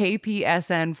to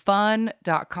kpsnfun.com.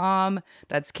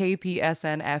 That's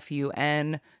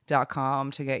kpsnfun.com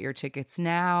to get your tickets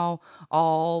now.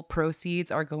 All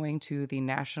proceeds are going to the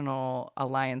National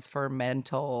Alliance for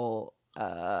Mental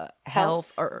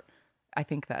Health, or I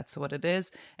think that's what it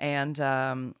is. And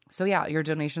so yeah, your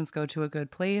donations go to a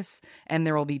good place, and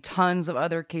there will be tons of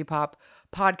other K-pop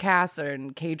podcasts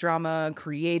and K-drama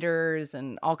creators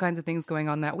and all kinds of things going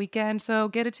on that weekend. So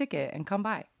get a ticket and come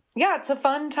by. Yeah, it's a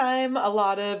fun time. A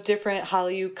lot of different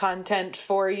Hallyu content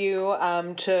for you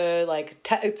to like.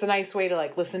 It's a nice way to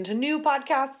like listen to new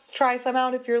podcasts. Try some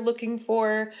out if you're looking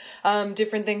for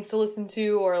different things to listen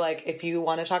to, or like if you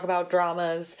want to talk about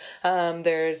dramas.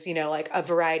 There's like a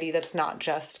variety that's not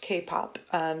just K-pop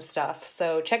stuff.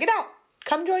 So check it out.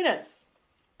 Come join us.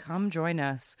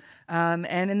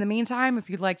 And in the meantime,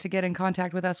 if you'd like to get in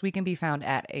contact with us, we can be found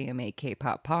at AMA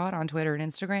K-Pop Pod on Twitter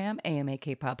and Instagram,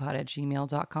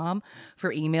 amakpoppod@gmail.com.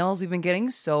 For emails, we've been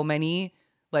getting so many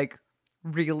like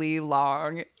really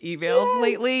long emails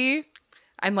lately.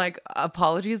 And like,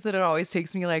 apologies that it always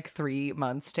takes me like 3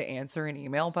 months to answer an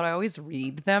email, but I always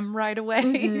read them right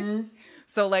away.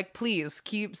 So like, please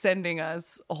keep sending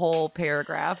us whole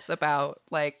paragraphs about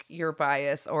like your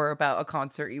bias or about a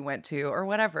concert you went to or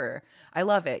whatever. I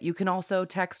love it. You can also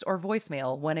text or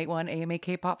voicemail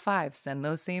 181-AMA-KPOP5. Send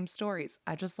those same stories.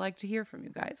 I just like to hear from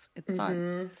you guys. It's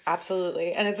fun.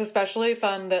 Absolutely. And it's especially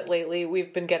fun that lately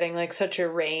we've been getting like such a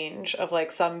range of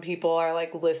like some people are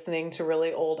like listening to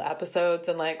really old episodes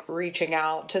and like reaching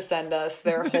out to send us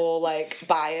their whole like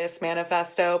bias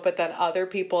manifesto. But then other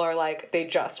people are like, they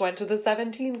just went to the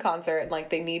 17 concert and like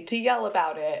they need to yell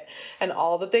about it. And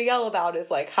all that they yell about is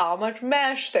like how much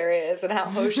mesh there is and how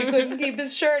Hoshi couldn't keep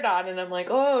his shirt on. And I'm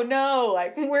like, oh no,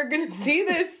 like we're gonna see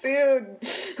this soon.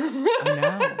 I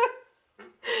know.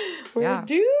 We're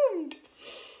doomed.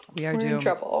 We're doomed.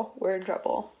 We're in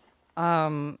trouble.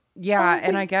 And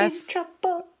I guess in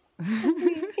trouble.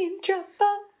 We're in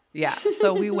trouble. Yeah.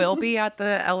 So we will be at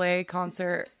the LA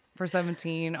concert for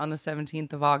 17 on the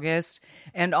 17th of August.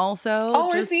 And also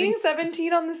we're seeing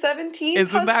 17 on the 17th.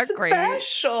 Isn't that great?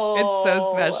 Special. It's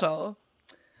so special.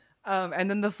 And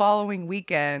then the following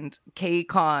weekend,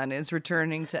 KCON is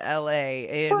returning to LA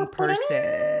in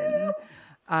person.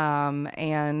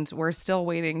 And we're still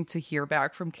waiting to hear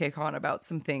back from KCON about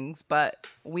some things, but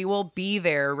we will be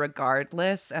there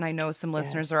regardless. And I know some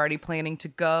listeners are already planning to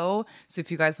go. So if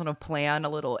you guys want to plan a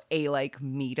little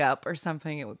meetup or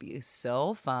something, it would be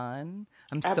so fun.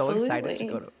 I'm so excited to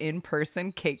go to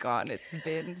in-person KCON. It's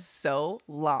been so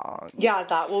long. Yeah,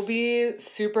 that will be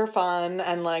super fun.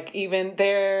 And like even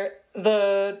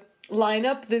the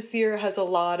lineup this year has a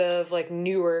lot of like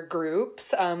newer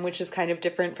groups, which is kind of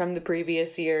different from the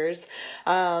previous years.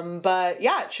 But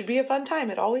yeah, it should be a fun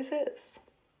time. It always is.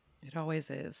 It always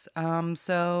is.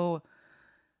 So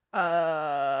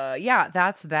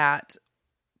that's that.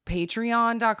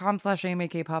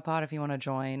 Patreon.com/AMAKPopPod if you want to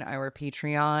join our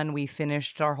Patreon. We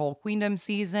finished our whole Queendom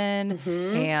season,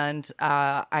 and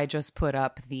I just put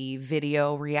up the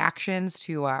video reactions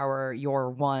to our Your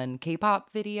One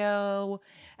K-pop video.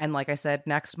 And like I said,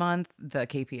 next month, the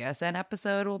KPSN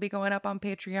episode will be going up on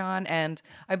Patreon. And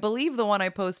I believe the one I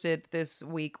posted this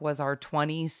week was our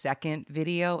 20-second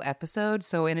video episode.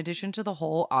 So in addition to the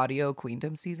whole audio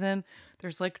Queendom season,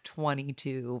 there's like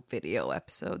 22 video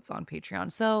episodes on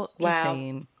Patreon. So just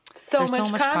saying, so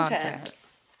much content.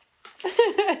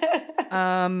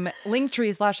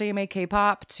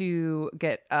 Linktree/AMAKpop to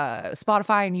get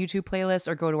Spotify and YouTube playlists,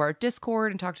 or go to our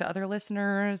Discord and talk to other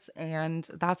listeners. And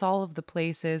that's all of the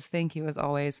places. Thank you as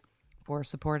always for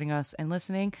supporting us and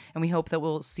listening. And we hope that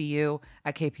we'll see you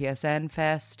at KPSN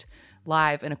Fest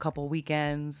live in a couple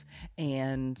weekends.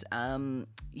 And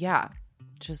yeah.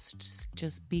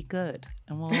 Just be good,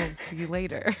 and we'll see you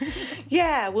later.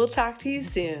 Yeah, we'll talk to you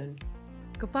soon.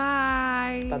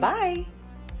 Goodbye. Bye-bye.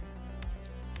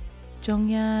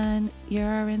 Jonghyun, you're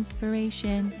our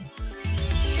inspiration.